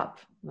just a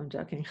prop. I'm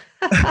joking.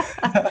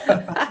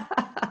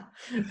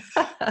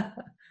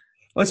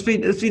 Well, it's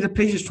been a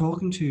pleasure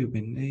talking to you,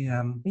 Wendy.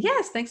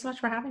 Yes, thanks so much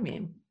for having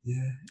me.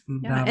 Yeah.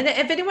 And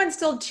if anyone's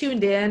still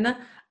tuned in,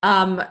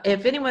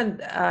 if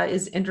anyone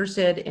is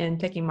interested in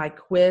taking my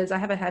quiz, I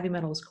have a heavy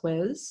metals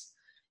quiz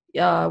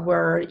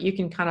where you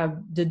can kind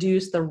of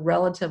deduce the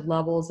relative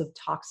levels of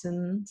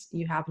toxins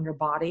you have in your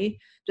body.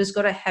 Just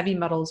go to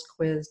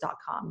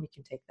heavymetalsquiz.com. You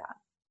can take that.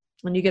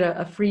 And you get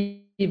a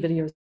free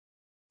video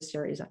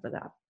series after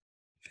that.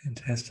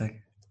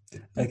 Fantastic.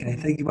 Okay,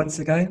 thank you once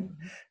again.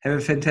 Have a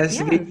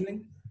fantastic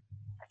evening.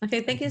 Okay,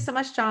 thank you so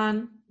much,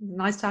 John.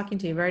 Nice talking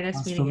to you. Very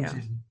nice meeting you.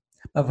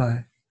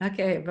 Bye-bye.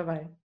 Okay, bye-bye.